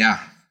yeah,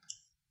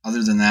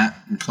 other than that,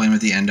 I'm playing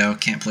with the Endo.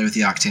 Can't play with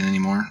the Octane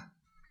anymore.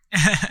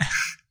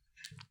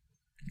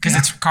 Because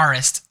it's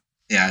Karist.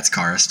 Yeah, it's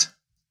Karist.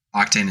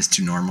 Octane is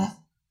too normal.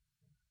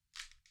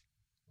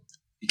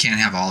 You can't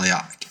have all the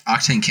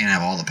Octane can't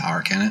have all the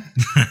power, can it?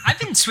 I've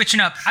been switching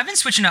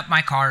up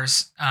my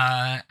cars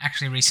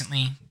actually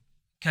recently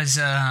because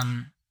I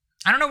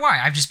don't know why.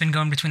 I've just been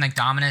going between like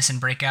Dominus and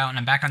Breakout, and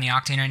I'm back on the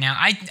Octane right now.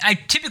 I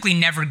typically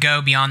never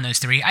go beyond those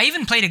three. I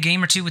even played a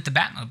game or two with the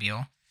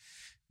Batmobile,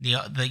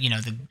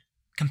 the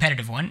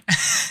competitive one.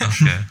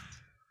 Okay.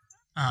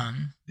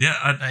 Yeah,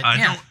 I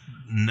don't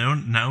know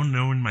now.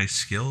 Knowing my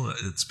skill,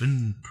 it's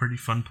been pretty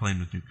fun playing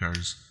with new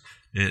cars.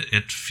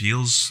 It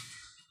feels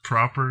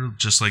proper,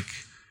 just like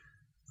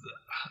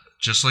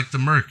the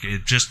Merc.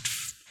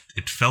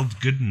 It felt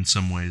good in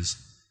some ways.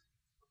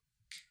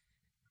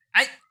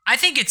 I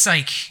think it's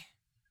like,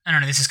 I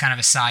don't know, this is kind of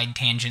a side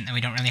tangent that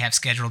we don't really have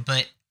scheduled,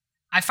 but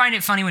I find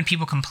it funny when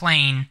people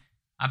complain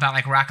about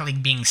like Rocket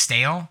League being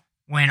stale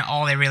when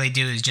all they really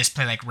do is just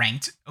play like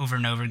ranked over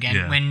and over again.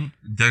 Yeah. When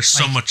there's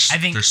so much, I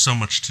think there's so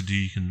much to do.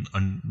 You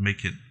can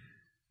make it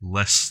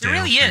less stale.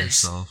 There really for is.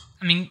 Yourself.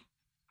 I mean,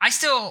 I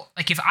still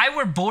like if I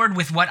were bored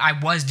with what I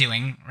was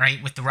doing,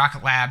 right, with the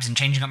Rocket Labs and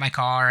changing up my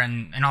car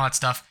and all that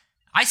stuff,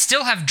 I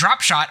still have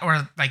Drop Shot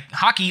or like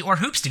hockey or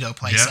hoops to go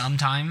play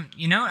sometime.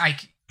 You know,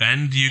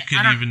 and you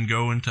could even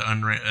go into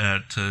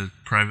to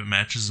private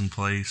matches and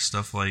play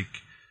stuff like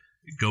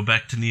go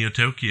back to Neo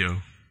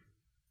Tokyo.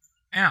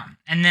 Yeah,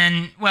 and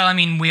then, well, I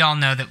mean, we all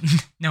know that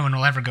no one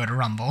will ever go to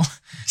Rumble.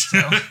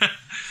 So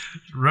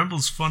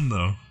Rumble's fun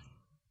though.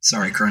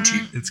 Sorry,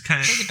 Crunchy. It's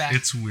kind of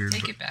it's weird.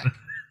 Take it back.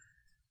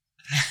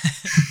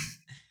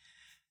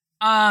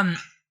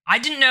 I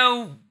didn't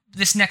know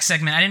this next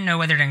segment. I didn't know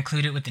whether to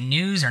include it with the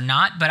news or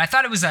not, but I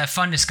thought it was a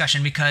fun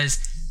discussion because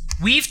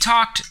we've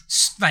talked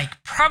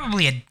like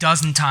probably a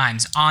dozen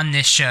times on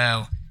this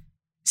show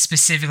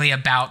specifically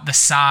about the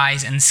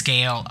size and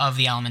scale of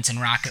the elements in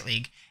Rocket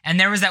League. And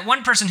there was that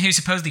one person who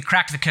supposedly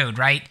cracked the code,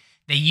 right?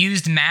 They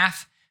used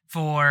math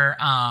for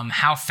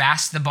how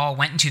fast the ball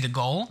went into the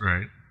goal.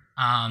 Right.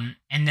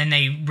 And then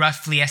they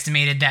roughly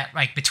estimated that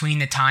like between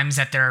the times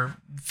that their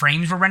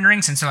frames were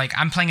rendering, since they're like,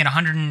 I'm playing at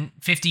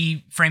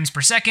 150 frames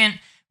per second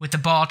with the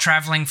ball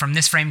traveling from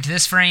this frame to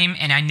this frame,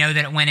 and I know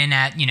that it went in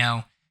at,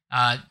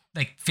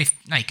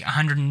 like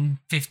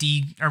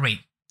 150 or wait,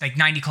 like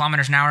 90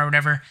 kilometers an hour or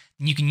whatever,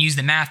 and you can use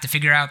the math to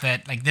figure out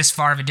that like this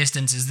far of a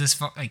distance is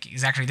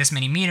is actually this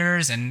many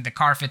meters, and the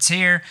car fits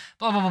here,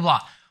 blah, blah, blah, blah.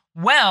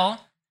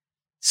 Well,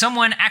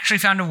 someone actually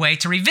found a way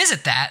to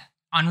revisit that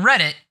on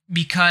Reddit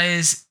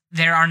because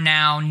there are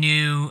now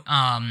new,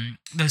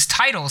 those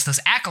titles, those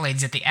accolades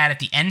that they add at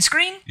the end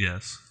screen.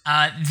 Yes.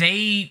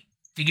 They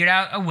figured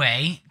out a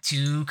way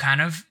to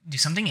kind of do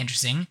something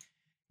interesting.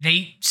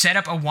 They set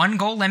up a 1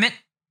 goal limit.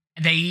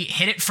 They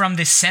hit it from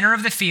the center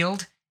of the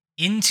field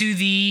into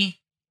the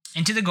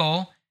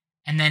goal,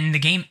 and then the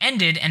game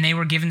ended, and they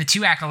were given the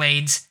 2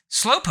 accolades: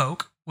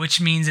 slowpoke,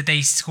 which means that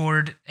they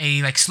scored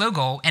a like slow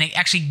goal, and it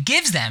actually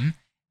gives them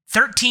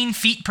 13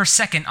 feet per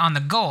second on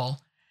the goal.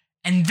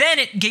 And then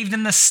it gave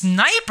them the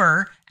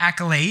sniper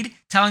accolade,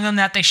 telling them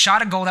that they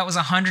shot a goal that was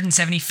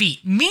 170 feet,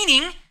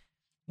 meaning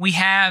we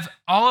have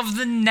all of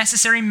the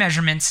necessary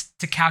measurements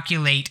to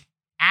calculate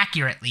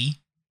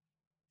accurately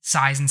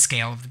size and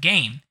scale of the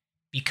game,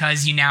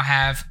 because you now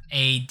have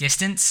a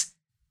distance,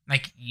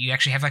 like you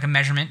actually have like a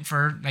measurement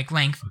for like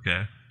length.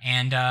 Okay.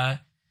 And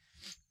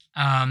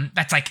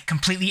that's like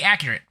completely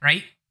accurate,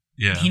 right?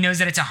 Yeah. He knows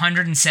that it's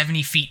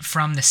 170 feet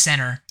from the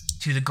center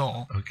to the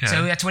goal. Okay.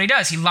 So that's what he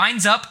does. He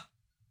lines up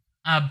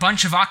a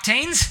bunch of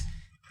octanes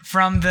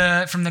from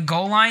the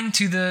goal line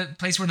to the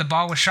place where the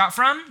ball was shot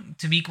from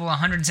to equal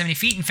 170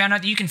 feet, and found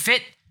out that you can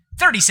fit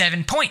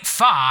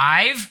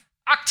 37.5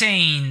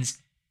 octanes.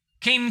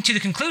 Came to the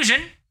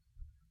conclusion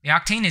the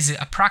octane is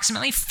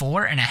approximately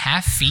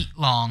 4.5 feet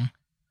long.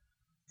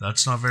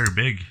 That's not very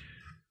big.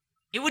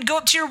 It would go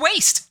up to your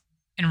waist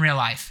in real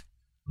life.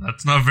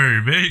 That's not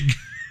very big.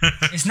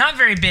 It's not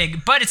very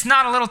big, but it's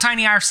not a little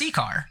tiny RC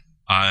car.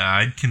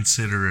 I'd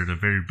consider it a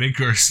very big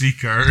RC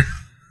car.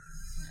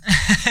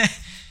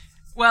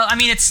 Well, I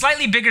mean, it's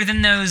slightly bigger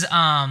than those.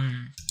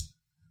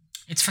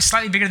 It's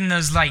slightly bigger than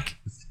those like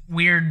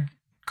weird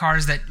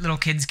cars that little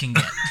kids can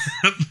get.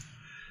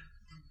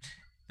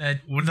 The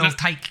little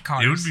tight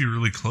cars. It would be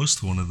really close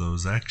to one of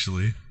those,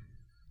 actually.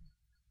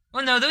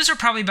 Well, no, those are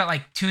probably about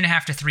like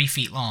 2.5 to 3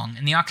 feet long,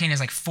 and the Octane is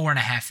like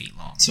 4.5 feet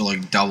long. So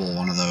like double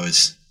one of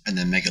those, and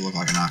then make it look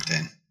like an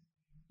Octane.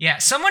 Yeah,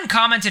 someone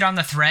commented on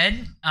the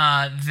thread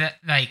that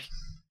like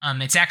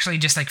it's actually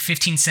just like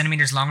 15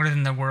 centimeters longer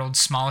than the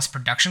world's smallest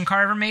production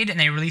car ever made, and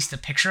they released a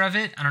picture of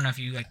it. I don't know if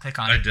you like click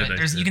on it,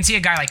 but you can see a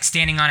guy like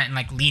standing on it and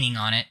like leaning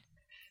on it.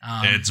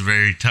 It's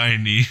very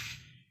tiny.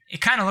 It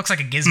kind of looks like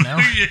a gizmo.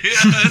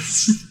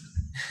 Yes.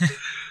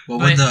 What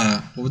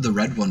would the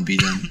red one be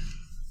then?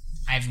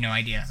 I have no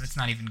idea. Let's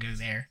not even go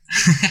there.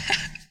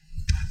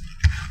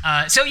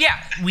 So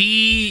yeah,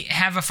 we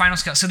have a final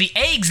scale. So the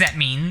eggs that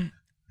means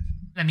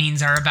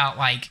are about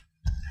like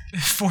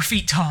 4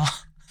 feet tall.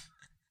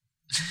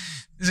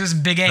 These are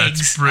some big eggs.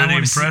 That's pretty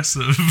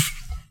impressive.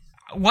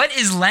 What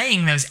is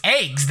laying those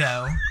eggs,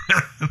 though?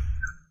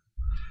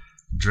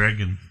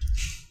 Dragon.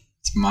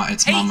 It's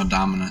Mama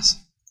Dominus.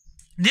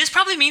 This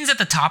probably means that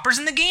the toppers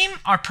in the game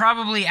are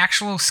probably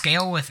actual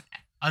scale with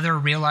other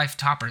real-life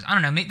toppers. I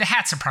don't know. Maybe the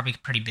hats are probably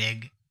pretty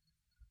big.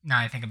 Now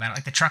that I think about it.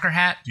 Like the trucker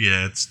hat.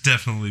 Yeah, it's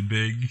definitely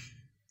big.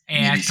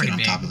 Yeah, Maybe it's pretty fit on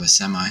big. top of a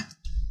semi.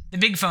 The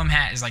big foam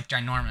hat is like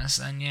ginormous.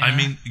 Then yeah. I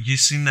mean, you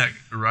seen that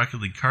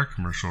Rocket League car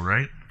commercial,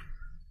 right?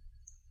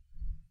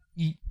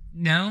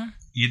 No?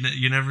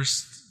 You never...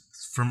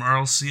 From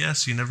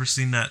RLCS, you never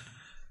seen that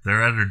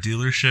they're at her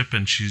dealership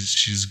and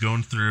she's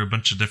going through a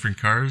bunch of different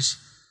cars?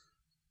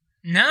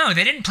 No,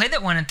 they didn't play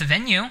that one at the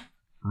venue.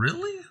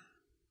 Really?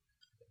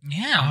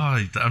 Yeah.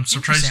 Oh, I'm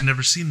surprised you've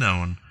never seen that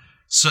one.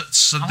 So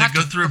I'll they have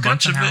go to through a look it up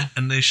bunch of somehow. it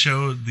and they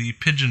show the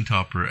pigeon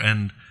topper,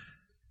 and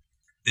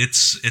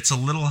it's a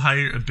little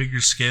higher, a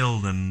bigger scale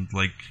than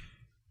like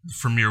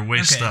from your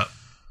waist Okay. up.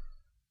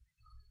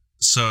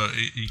 So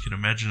you can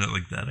imagine it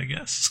like that, I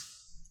guess.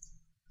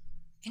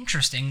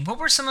 Interesting. What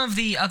were some of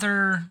the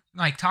other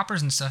like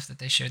toppers and stuff that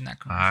they showed in that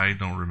commercial? I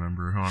don't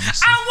remember,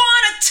 honestly. I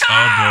want to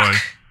talk! Oh boy.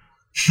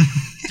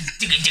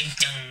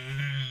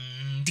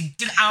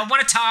 I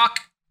want to talk.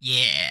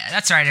 Yeah,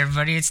 that's right,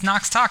 everybody. It's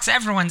Knox Talks,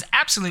 everyone's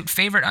absolute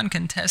favorite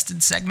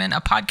uncontested segment,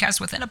 a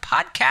podcast within a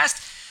podcast.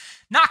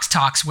 Knox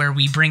Talks, where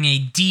we bring a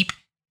deep,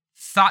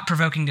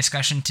 thought-provoking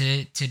discussion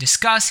to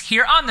discuss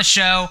here on the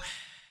show.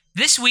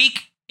 This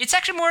week, it's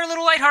actually more a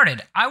little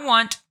lighthearted. I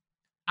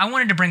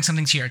wanted to bring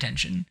something to your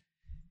attention.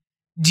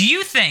 Do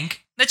you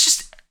think,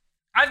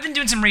 I've been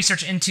doing some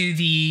research into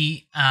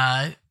the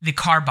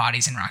car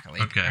bodies in Rocket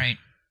League, Okay. right?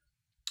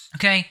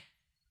 Okay.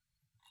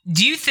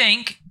 Do you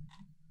think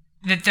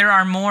that there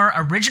are more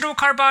original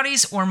car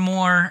bodies or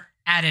more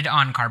added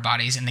on car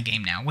bodies in the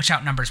game now? Which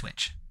outnumbers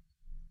which?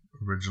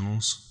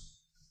 Originals.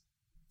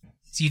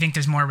 So you think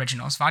there's more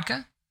originals?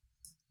 Vodka?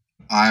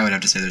 I would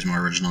have to say there's more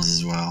originals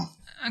as well.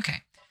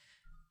 Okay.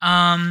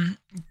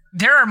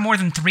 There are more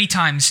than 3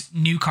 times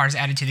new cars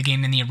added to the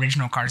game than the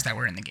original cars that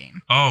were in the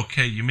game. Oh,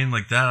 okay. You mean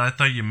like that? I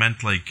thought you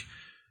meant like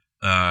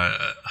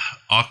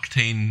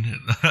Octane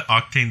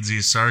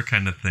ZSR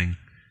kind of thing.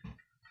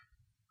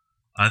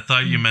 I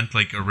thought you meant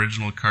like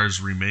original cars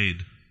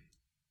remade.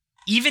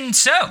 Even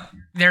so,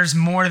 there's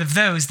more of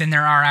those than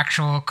there are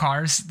actual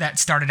cars that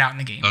started out in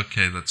the game.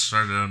 Okay, that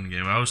started out in the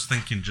game. I was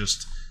thinking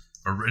just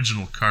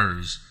original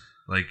cars.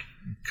 Like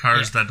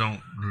cars that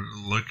don't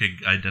look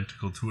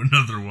identical to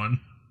another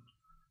one.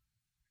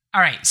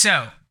 All right,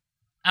 so,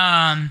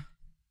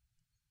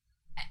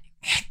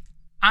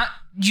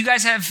 you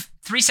guys have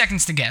 3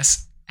 seconds to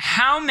guess.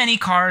 How many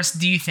cars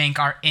do you think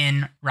are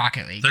in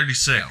Rocket League?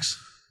 36.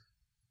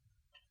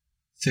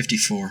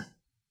 54.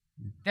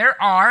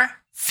 There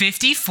are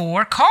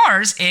 54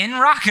 cars in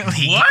Rocket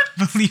League.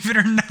 What? Believe it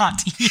or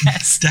not,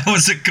 yes. That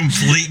was a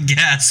complete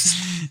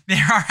guess.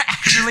 There are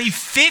actually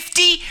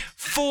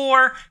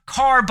 54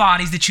 car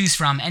bodies to choose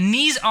from. And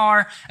these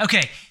are,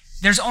 okay,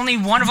 there's only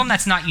one of them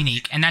that's not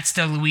unique, and that's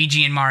the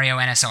Luigi and Mario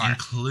NSR.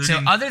 Including So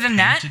other than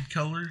that, painted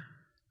color?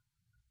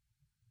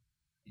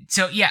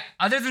 so yeah,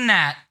 other than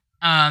that,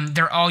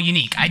 they're all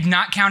unique. I'm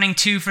not counting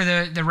 2 for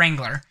the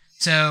Wrangler.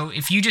 So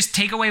if you just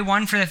take away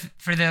 1 for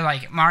the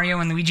like Mario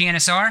and Luigi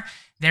NSR,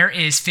 there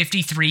is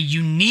 53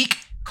 unique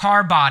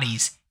car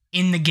bodies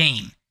in the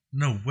game.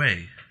 No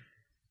way.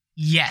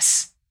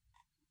 Yes.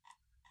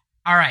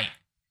 All right.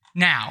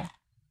 Now,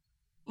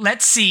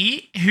 let's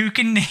see who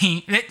can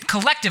name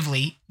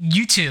collectively,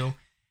 you two,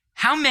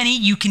 how many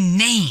you can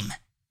name.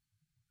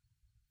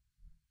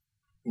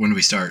 When do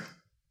we start?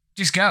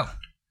 Just go.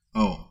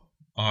 Oh,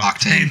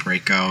 Octane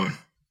Breakout.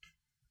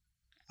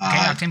 Okay,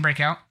 Octane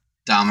Breakout.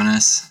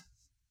 Dominus.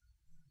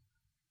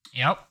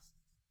 Yep.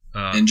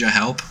 Ninja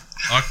Help.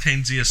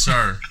 Octane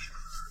ZSR.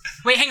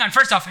 Wait, hang on.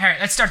 First off, Harry,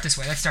 let's start this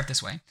way.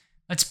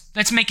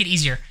 Let's make it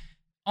easier.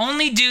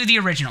 Only do the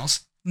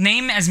originals.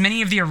 Name as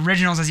many of the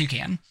originals as you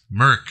can.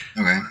 Merc.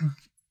 Okay.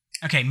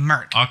 Okay,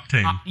 Merc.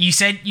 Octane. You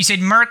said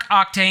Merc,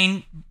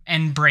 Octane,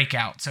 and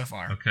Breakout so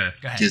far. Okay.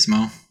 Go ahead.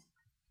 Gizmo.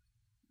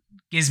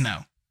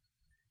 Gizmo.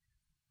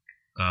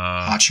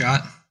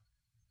 Hotshot.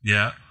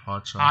 Yeah.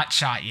 Hotshot.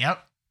 Hotshot. Yep.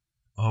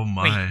 Oh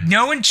my. Wait,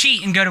 no one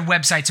cheat and go to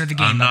websites or the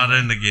game. I'm by not the way.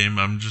 in the game.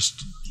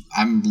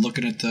 I'm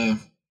looking at the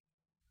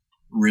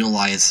real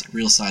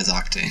size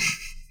Octane.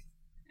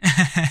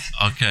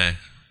 Okay.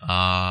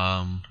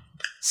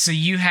 So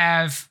you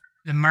have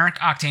the Merc,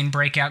 Octane,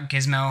 Breakout,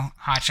 Gizmo,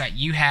 Hotshot.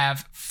 You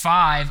have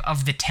 5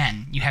 of the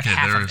 10. You have Okay,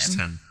 half there of is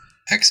them.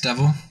 10. X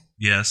Devil.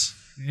 Yes.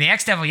 The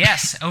X-Devil,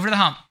 yes, over the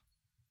hump.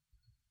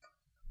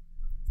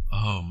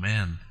 Oh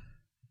man.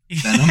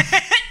 Venom.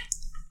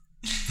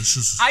 This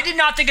is. I did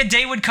not think a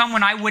day would come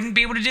when I wouldn't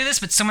be able to do this,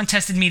 but someone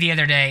tested me the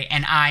other day,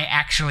 and I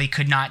actually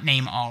could not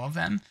name all of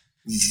them.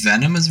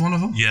 Venom is one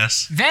of them.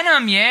 Yes.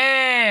 Venom,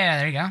 yeah,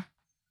 there you go.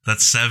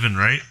 That's 7,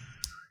 right?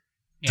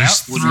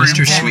 There's Would three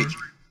Mr. more. Sweet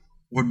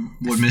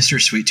would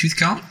Mr. Sweet Tooth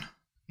count?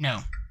 No.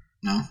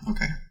 No.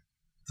 Okay.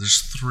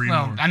 There's three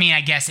Well, more. I mean,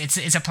 I guess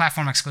it's a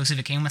platform exclusive.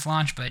 It came with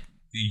launch, but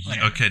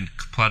whatever. Okay,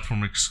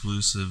 platform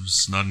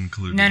exclusives not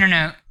included.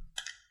 No.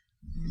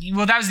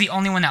 Well, that was the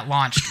only one that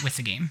launched with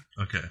the game,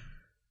 Okay.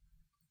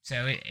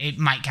 so it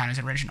might count as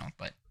original.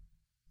 But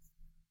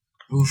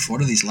Oof.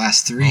 What are these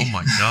last three? Oh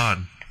my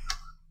god.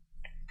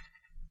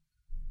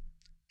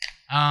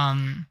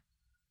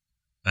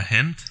 A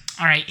hint?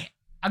 all right,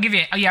 I'll give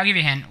you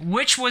a hint.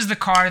 Which was the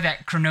car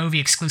that Cronovi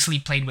exclusively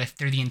played with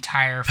through the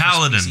entire first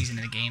Paladin. season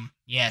of the game?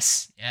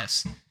 Yes.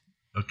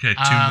 Okay,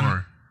 two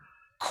more.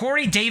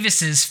 Corey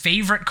Davis's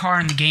favorite car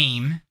in the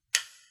game.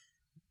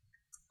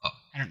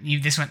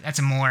 That's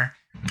a more.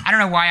 I don't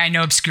know why I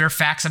know obscure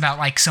facts about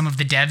like some of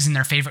the devs and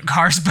their favorite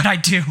cars, but I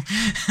do.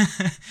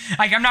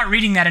 Like I'm not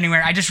reading that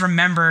anywhere. I just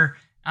remember.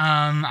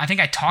 I think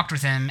I talked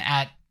with him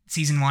at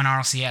season 1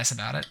 RLCS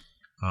about it.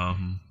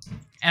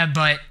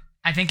 But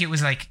I think it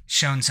was like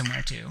shown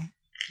somewhere too.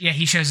 Yeah,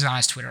 he shows it on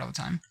his Twitter all the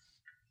time.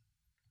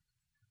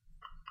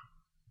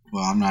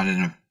 Well, I'm not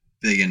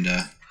big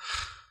into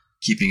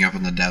keeping up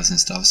on the devs and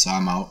stuff, so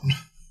I'm out. All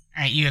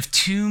right, you have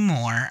 2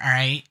 more. All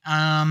right.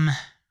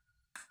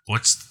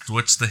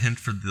 What's the hint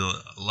for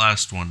the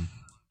last one?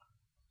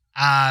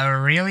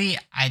 Really?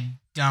 I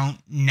don't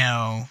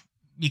know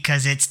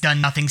because it's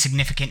done nothing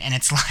significant in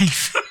its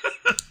life.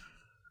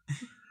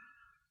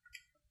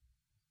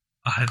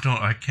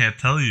 I can't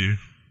tell you.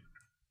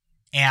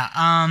 Yeah.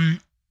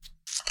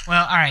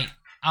 Well, all right.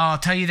 I'll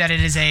tell you that it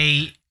is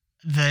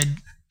the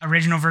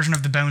original version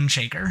of the Bone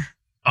Shaker.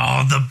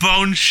 Oh, the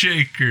Bone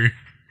Shaker.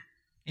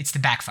 It's the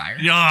Backfire.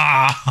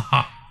 Yeah.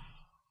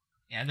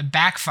 Yeah, the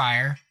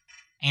Backfire.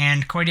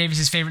 And Corey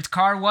Davis's favorite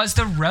car was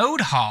the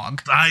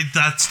Roadhog.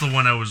 That's the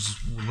one I was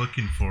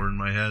looking for in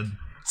my head.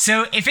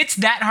 So if it's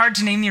that hard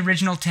to name the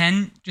original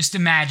 10, just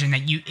imagine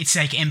that it's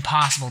like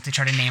impossible to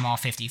try to name all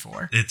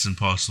 54. It's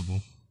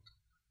impossible.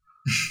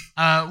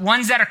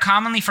 Ones that are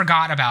commonly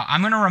forgot about.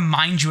 I'm going to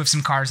remind you of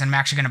some cars and I'm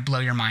actually going to blow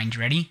your mind.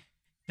 You ready?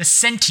 The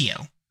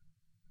Sentio.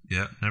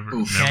 Yeah, never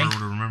Okay. would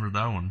have remembered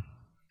that one.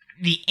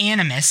 The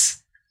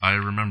Animus. I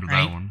remember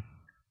Right. that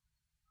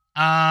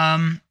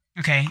one.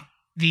 Okay.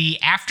 The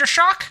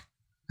Aftershock.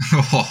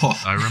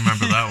 I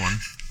remember that one.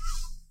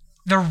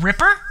 The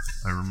Ripper.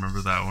 I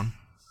remember that one.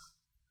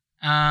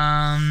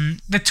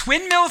 The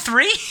Twin Mill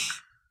 3.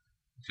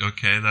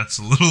 Okay, that's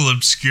a little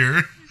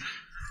obscure.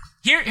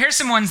 Here's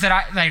some ones that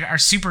are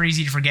super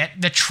easy to forget.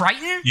 The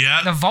Triton.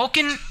 Yeah. The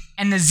Vulcan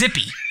and the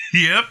Zippy.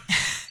 Yep.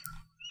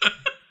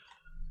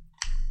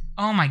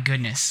 Oh my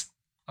goodness.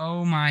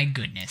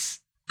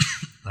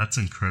 That's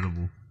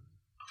incredible.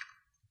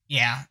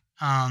 Yeah.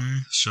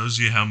 Shows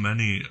you how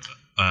many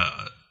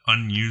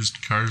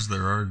unused cars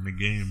there are in the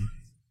game.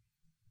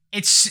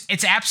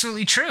 It's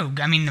absolutely true.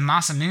 I mean, the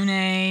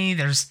Masamune,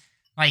 there's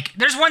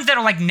ones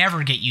that'll like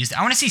never get used.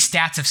 I want to see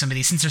stats of some of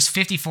these since there's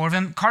 54 of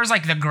them. Cars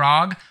like the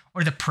Grog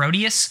or the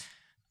Proteus.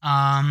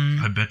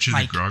 I bet you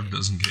the Grog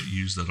doesn't get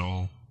used at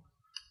all.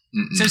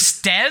 Mm-mm. So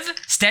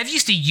Stev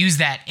used to use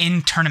that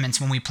in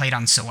tournaments when we played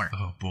on Soar.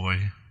 Oh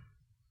boy.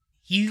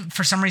 He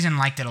for some reason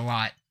liked it a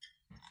lot.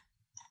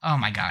 Oh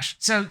my gosh.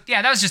 So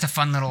yeah, that was just a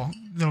fun little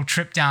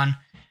trip down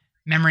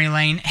memory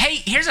lane.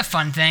 Hey, here's a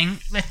fun thing.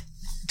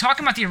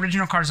 Talking about the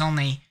original cars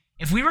only,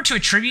 if we were to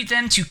attribute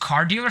them to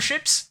car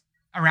dealerships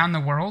around the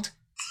world,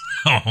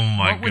 Oh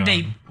my what would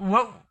god.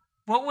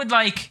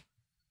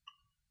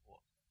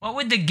 what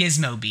would the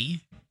gizmo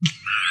be?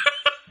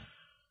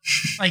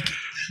 Like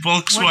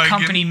Volkswagen. what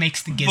company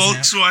makes the gizmo?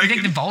 Volkswagen. You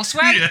think the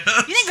Volkswagen? Yeah.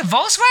 You think the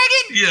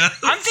Volkswagen? Yeah.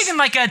 I'm thinking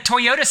like a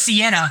Toyota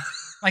Sienna,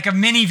 like a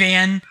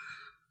minivan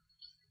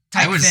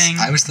type thing.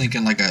 I was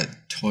thinking like a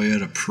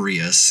Toyota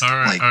Prius, All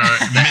right.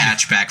 the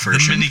hatchback The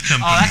version. mini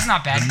company. Oh, that's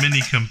not bad. The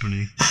mini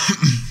company.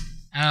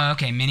 Oh,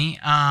 okay, Mini.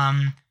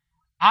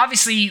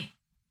 Obviously,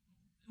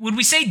 would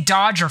we say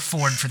Dodge or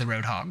Ford for the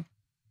Roadhog?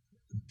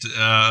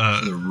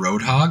 The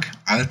Roadhog?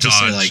 I would just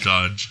say like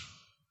Dodge.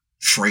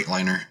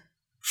 Freightliner.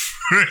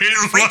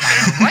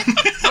 Freightliner? What?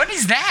 What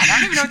is that? I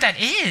don't even know what that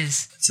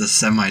is. It's a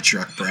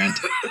semi-truck brand.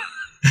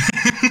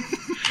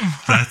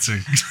 That's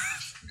it.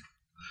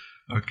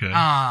 Okay.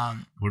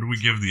 Um, What do we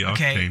give the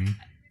okay. Octane?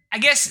 I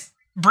guess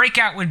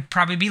Breakout would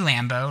probably be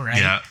Lambo,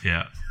 right?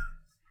 Yeah.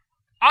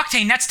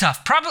 Octane, that's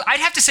tough. Probably, I'd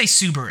have to say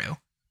Subaru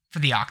for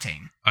the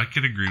Octane. I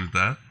could agree with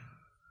that.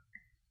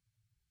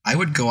 I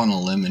would go on a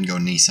limb and go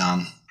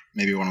Nissan.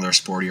 Maybe one of their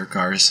sportier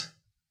cars.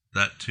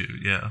 That too,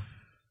 yeah.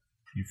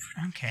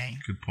 Okay.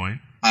 Good point.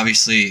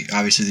 Obviously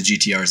the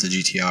GTR is the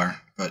GTR,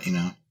 but you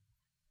know.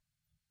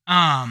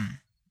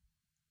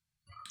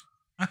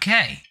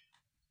 Okay.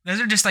 Those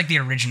are just like the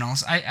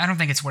originals. I don't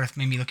think it's worth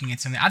maybe looking at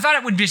something. I thought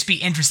it would just be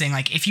interesting,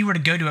 like if you were to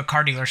go to a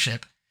car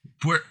dealership.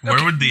 Where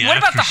Okay, would the what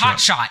about the Hot Aftershock-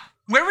 Shot?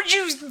 Where would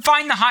you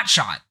find the Hot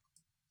Shot?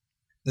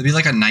 It'd be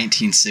like a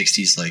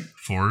 1960s like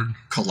Ford?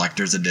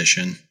 collector's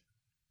edition.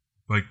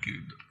 Like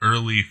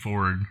early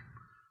Ford.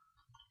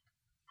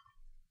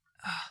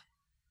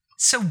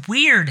 So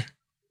weird.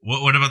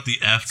 What about the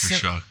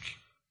Aftershock?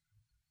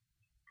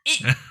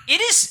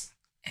 It is.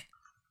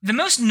 the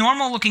most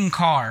normal looking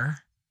car,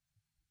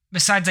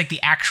 besides like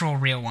the actual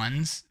real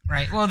ones,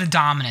 right? Well, the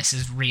Dominus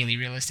is really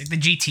realistic. The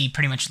GT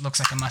pretty much looks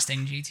like a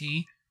Mustang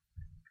GT.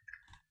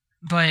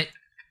 But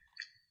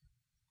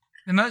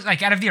the most,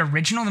 like, out of the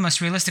original, the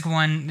most realistic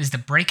one is the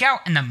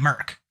Breakout and the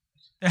Merc.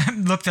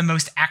 Look the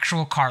most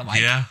actual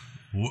car-like. Yeah.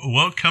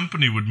 What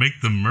company would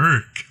make the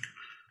Merc?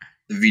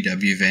 The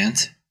VW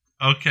Vans.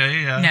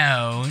 Okay, yeah.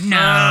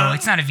 No,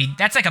 it's not a V.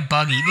 That's like a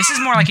buggy. This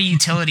is more like a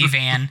utility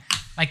van,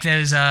 like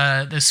those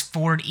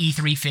Ford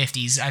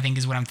E350s. I think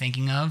is what I'm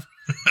thinking of.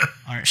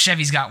 Or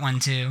Chevy's got one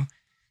too.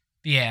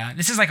 But yeah,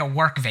 this is like a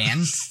work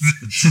van.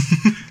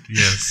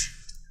 Yes.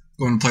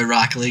 Going to play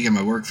Rocket League in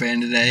my work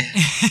van today.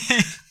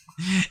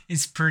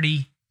 It's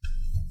pretty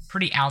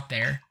out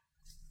there.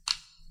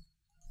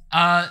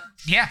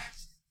 Yeah.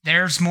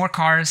 There's more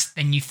cars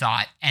than you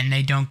thought, and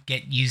they don't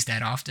get used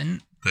that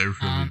often. They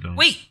really don't.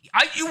 Wait!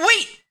 I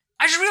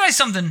just realized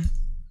something.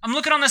 I'm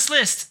looking on this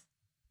list.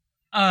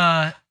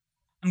 I'm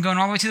going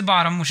all the way to the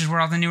bottom, which is where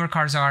all the newer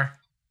cars are.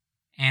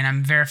 And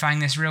I'm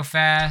verifying this real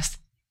fast.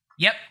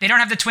 Yep, they don't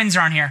have the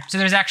Twinser on here, so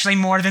there's actually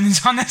more than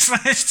is on this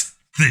list.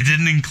 They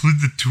didn't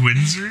include the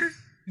Twinser?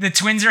 The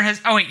Twinser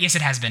has... Oh, wait, yes,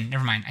 it has been.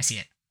 Never mind, I see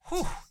it.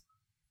 Whew.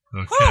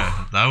 Okay,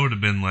 Whew. that would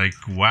have been like,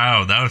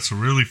 wow, that was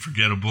really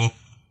forgettable.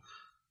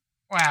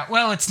 Wow,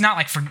 well, it's not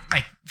like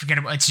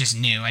forgettable. It's just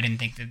new. I didn't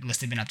think the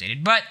list had been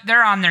updated. But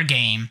they're on their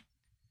game.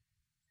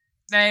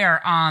 They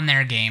are on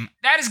their game.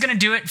 That is going to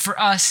do it for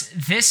us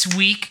this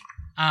week.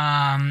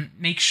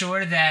 Make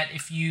sure that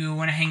if you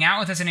want to hang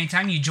out with us at any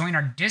time, you join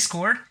our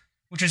Discord,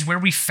 which is where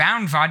we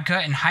found Vodka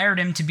and hired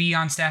him to be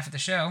on staff at the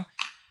show.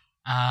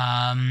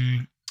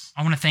 I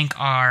want to thank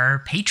our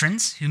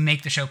patrons who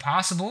make the show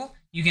possible.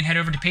 You can head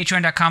over to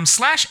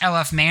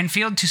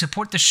patreon.com/LFmanfield to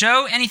support the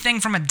show.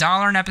 Anything from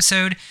 $1 an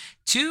episode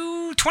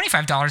to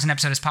 $25 an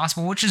episode is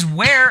possible, which is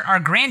where our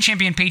grand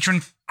champion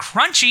patron,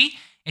 Crunchy,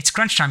 it's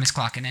crunch time, is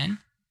clocking in.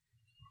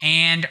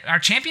 And our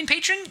champion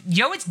patron,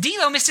 yo, it's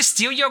D-Lo, Mr.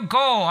 Steal Your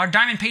Goal. Our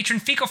diamond patron,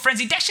 Fecal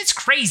Frenzy, that shit's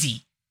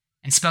crazy.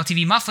 And Spell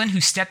TV Mufflin,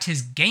 who stepped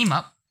his game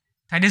up.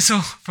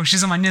 Tidizzle, for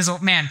shizzle my nizzle.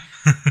 Man,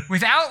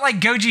 without like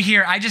Goji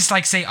here, I just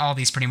like say all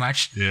these pretty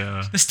much.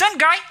 Yeah. The stunt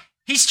guy,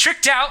 he's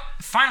tricked out.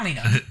 Finally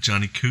done.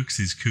 Johnny Kooks,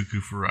 he's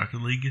cuckoo for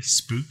Rocket League.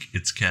 Spook,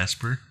 it's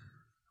Casper.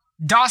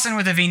 Dawson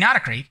with a V, not a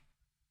crate.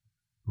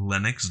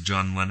 Lennox,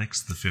 John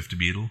Lennox, the 50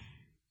 Beetle.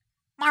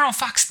 Marl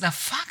Fox, the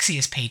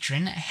foxiest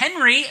patron.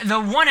 Henry,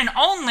 the one and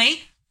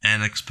only.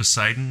 Annex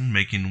Poseidon,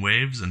 making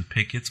waves, and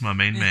Pickett's my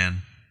main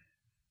man.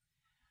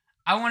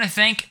 I want to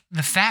thank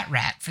the Fat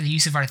Rat for the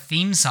use of our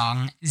theme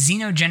song,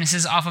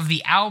 Xenogenesis, off of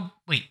the album.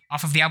 Wait,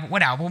 off of the album?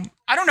 What album?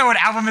 I don't know what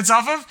album it's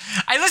off of.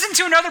 I listened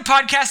to another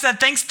podcast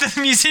that thanks the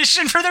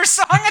musician for their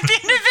song at the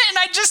end of it, and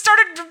I just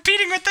started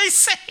repeating what they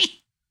say.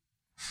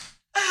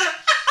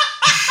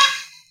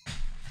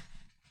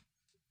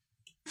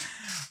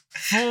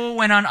 Full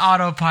went on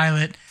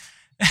autopilot.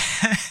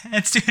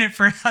 That's doing it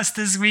for us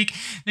this week.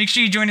 Make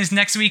sure you join us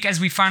next week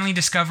as we finally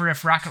discover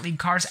if Rocket League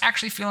cars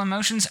actually feel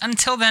emotions.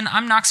 Until then,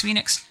 I'm Nox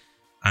Phoenix.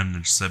 I'm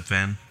Ninja Seb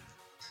Fan.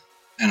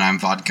 And I'm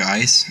Vodka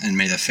Ice, and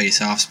may the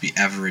face-offs be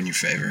ever in your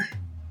favor.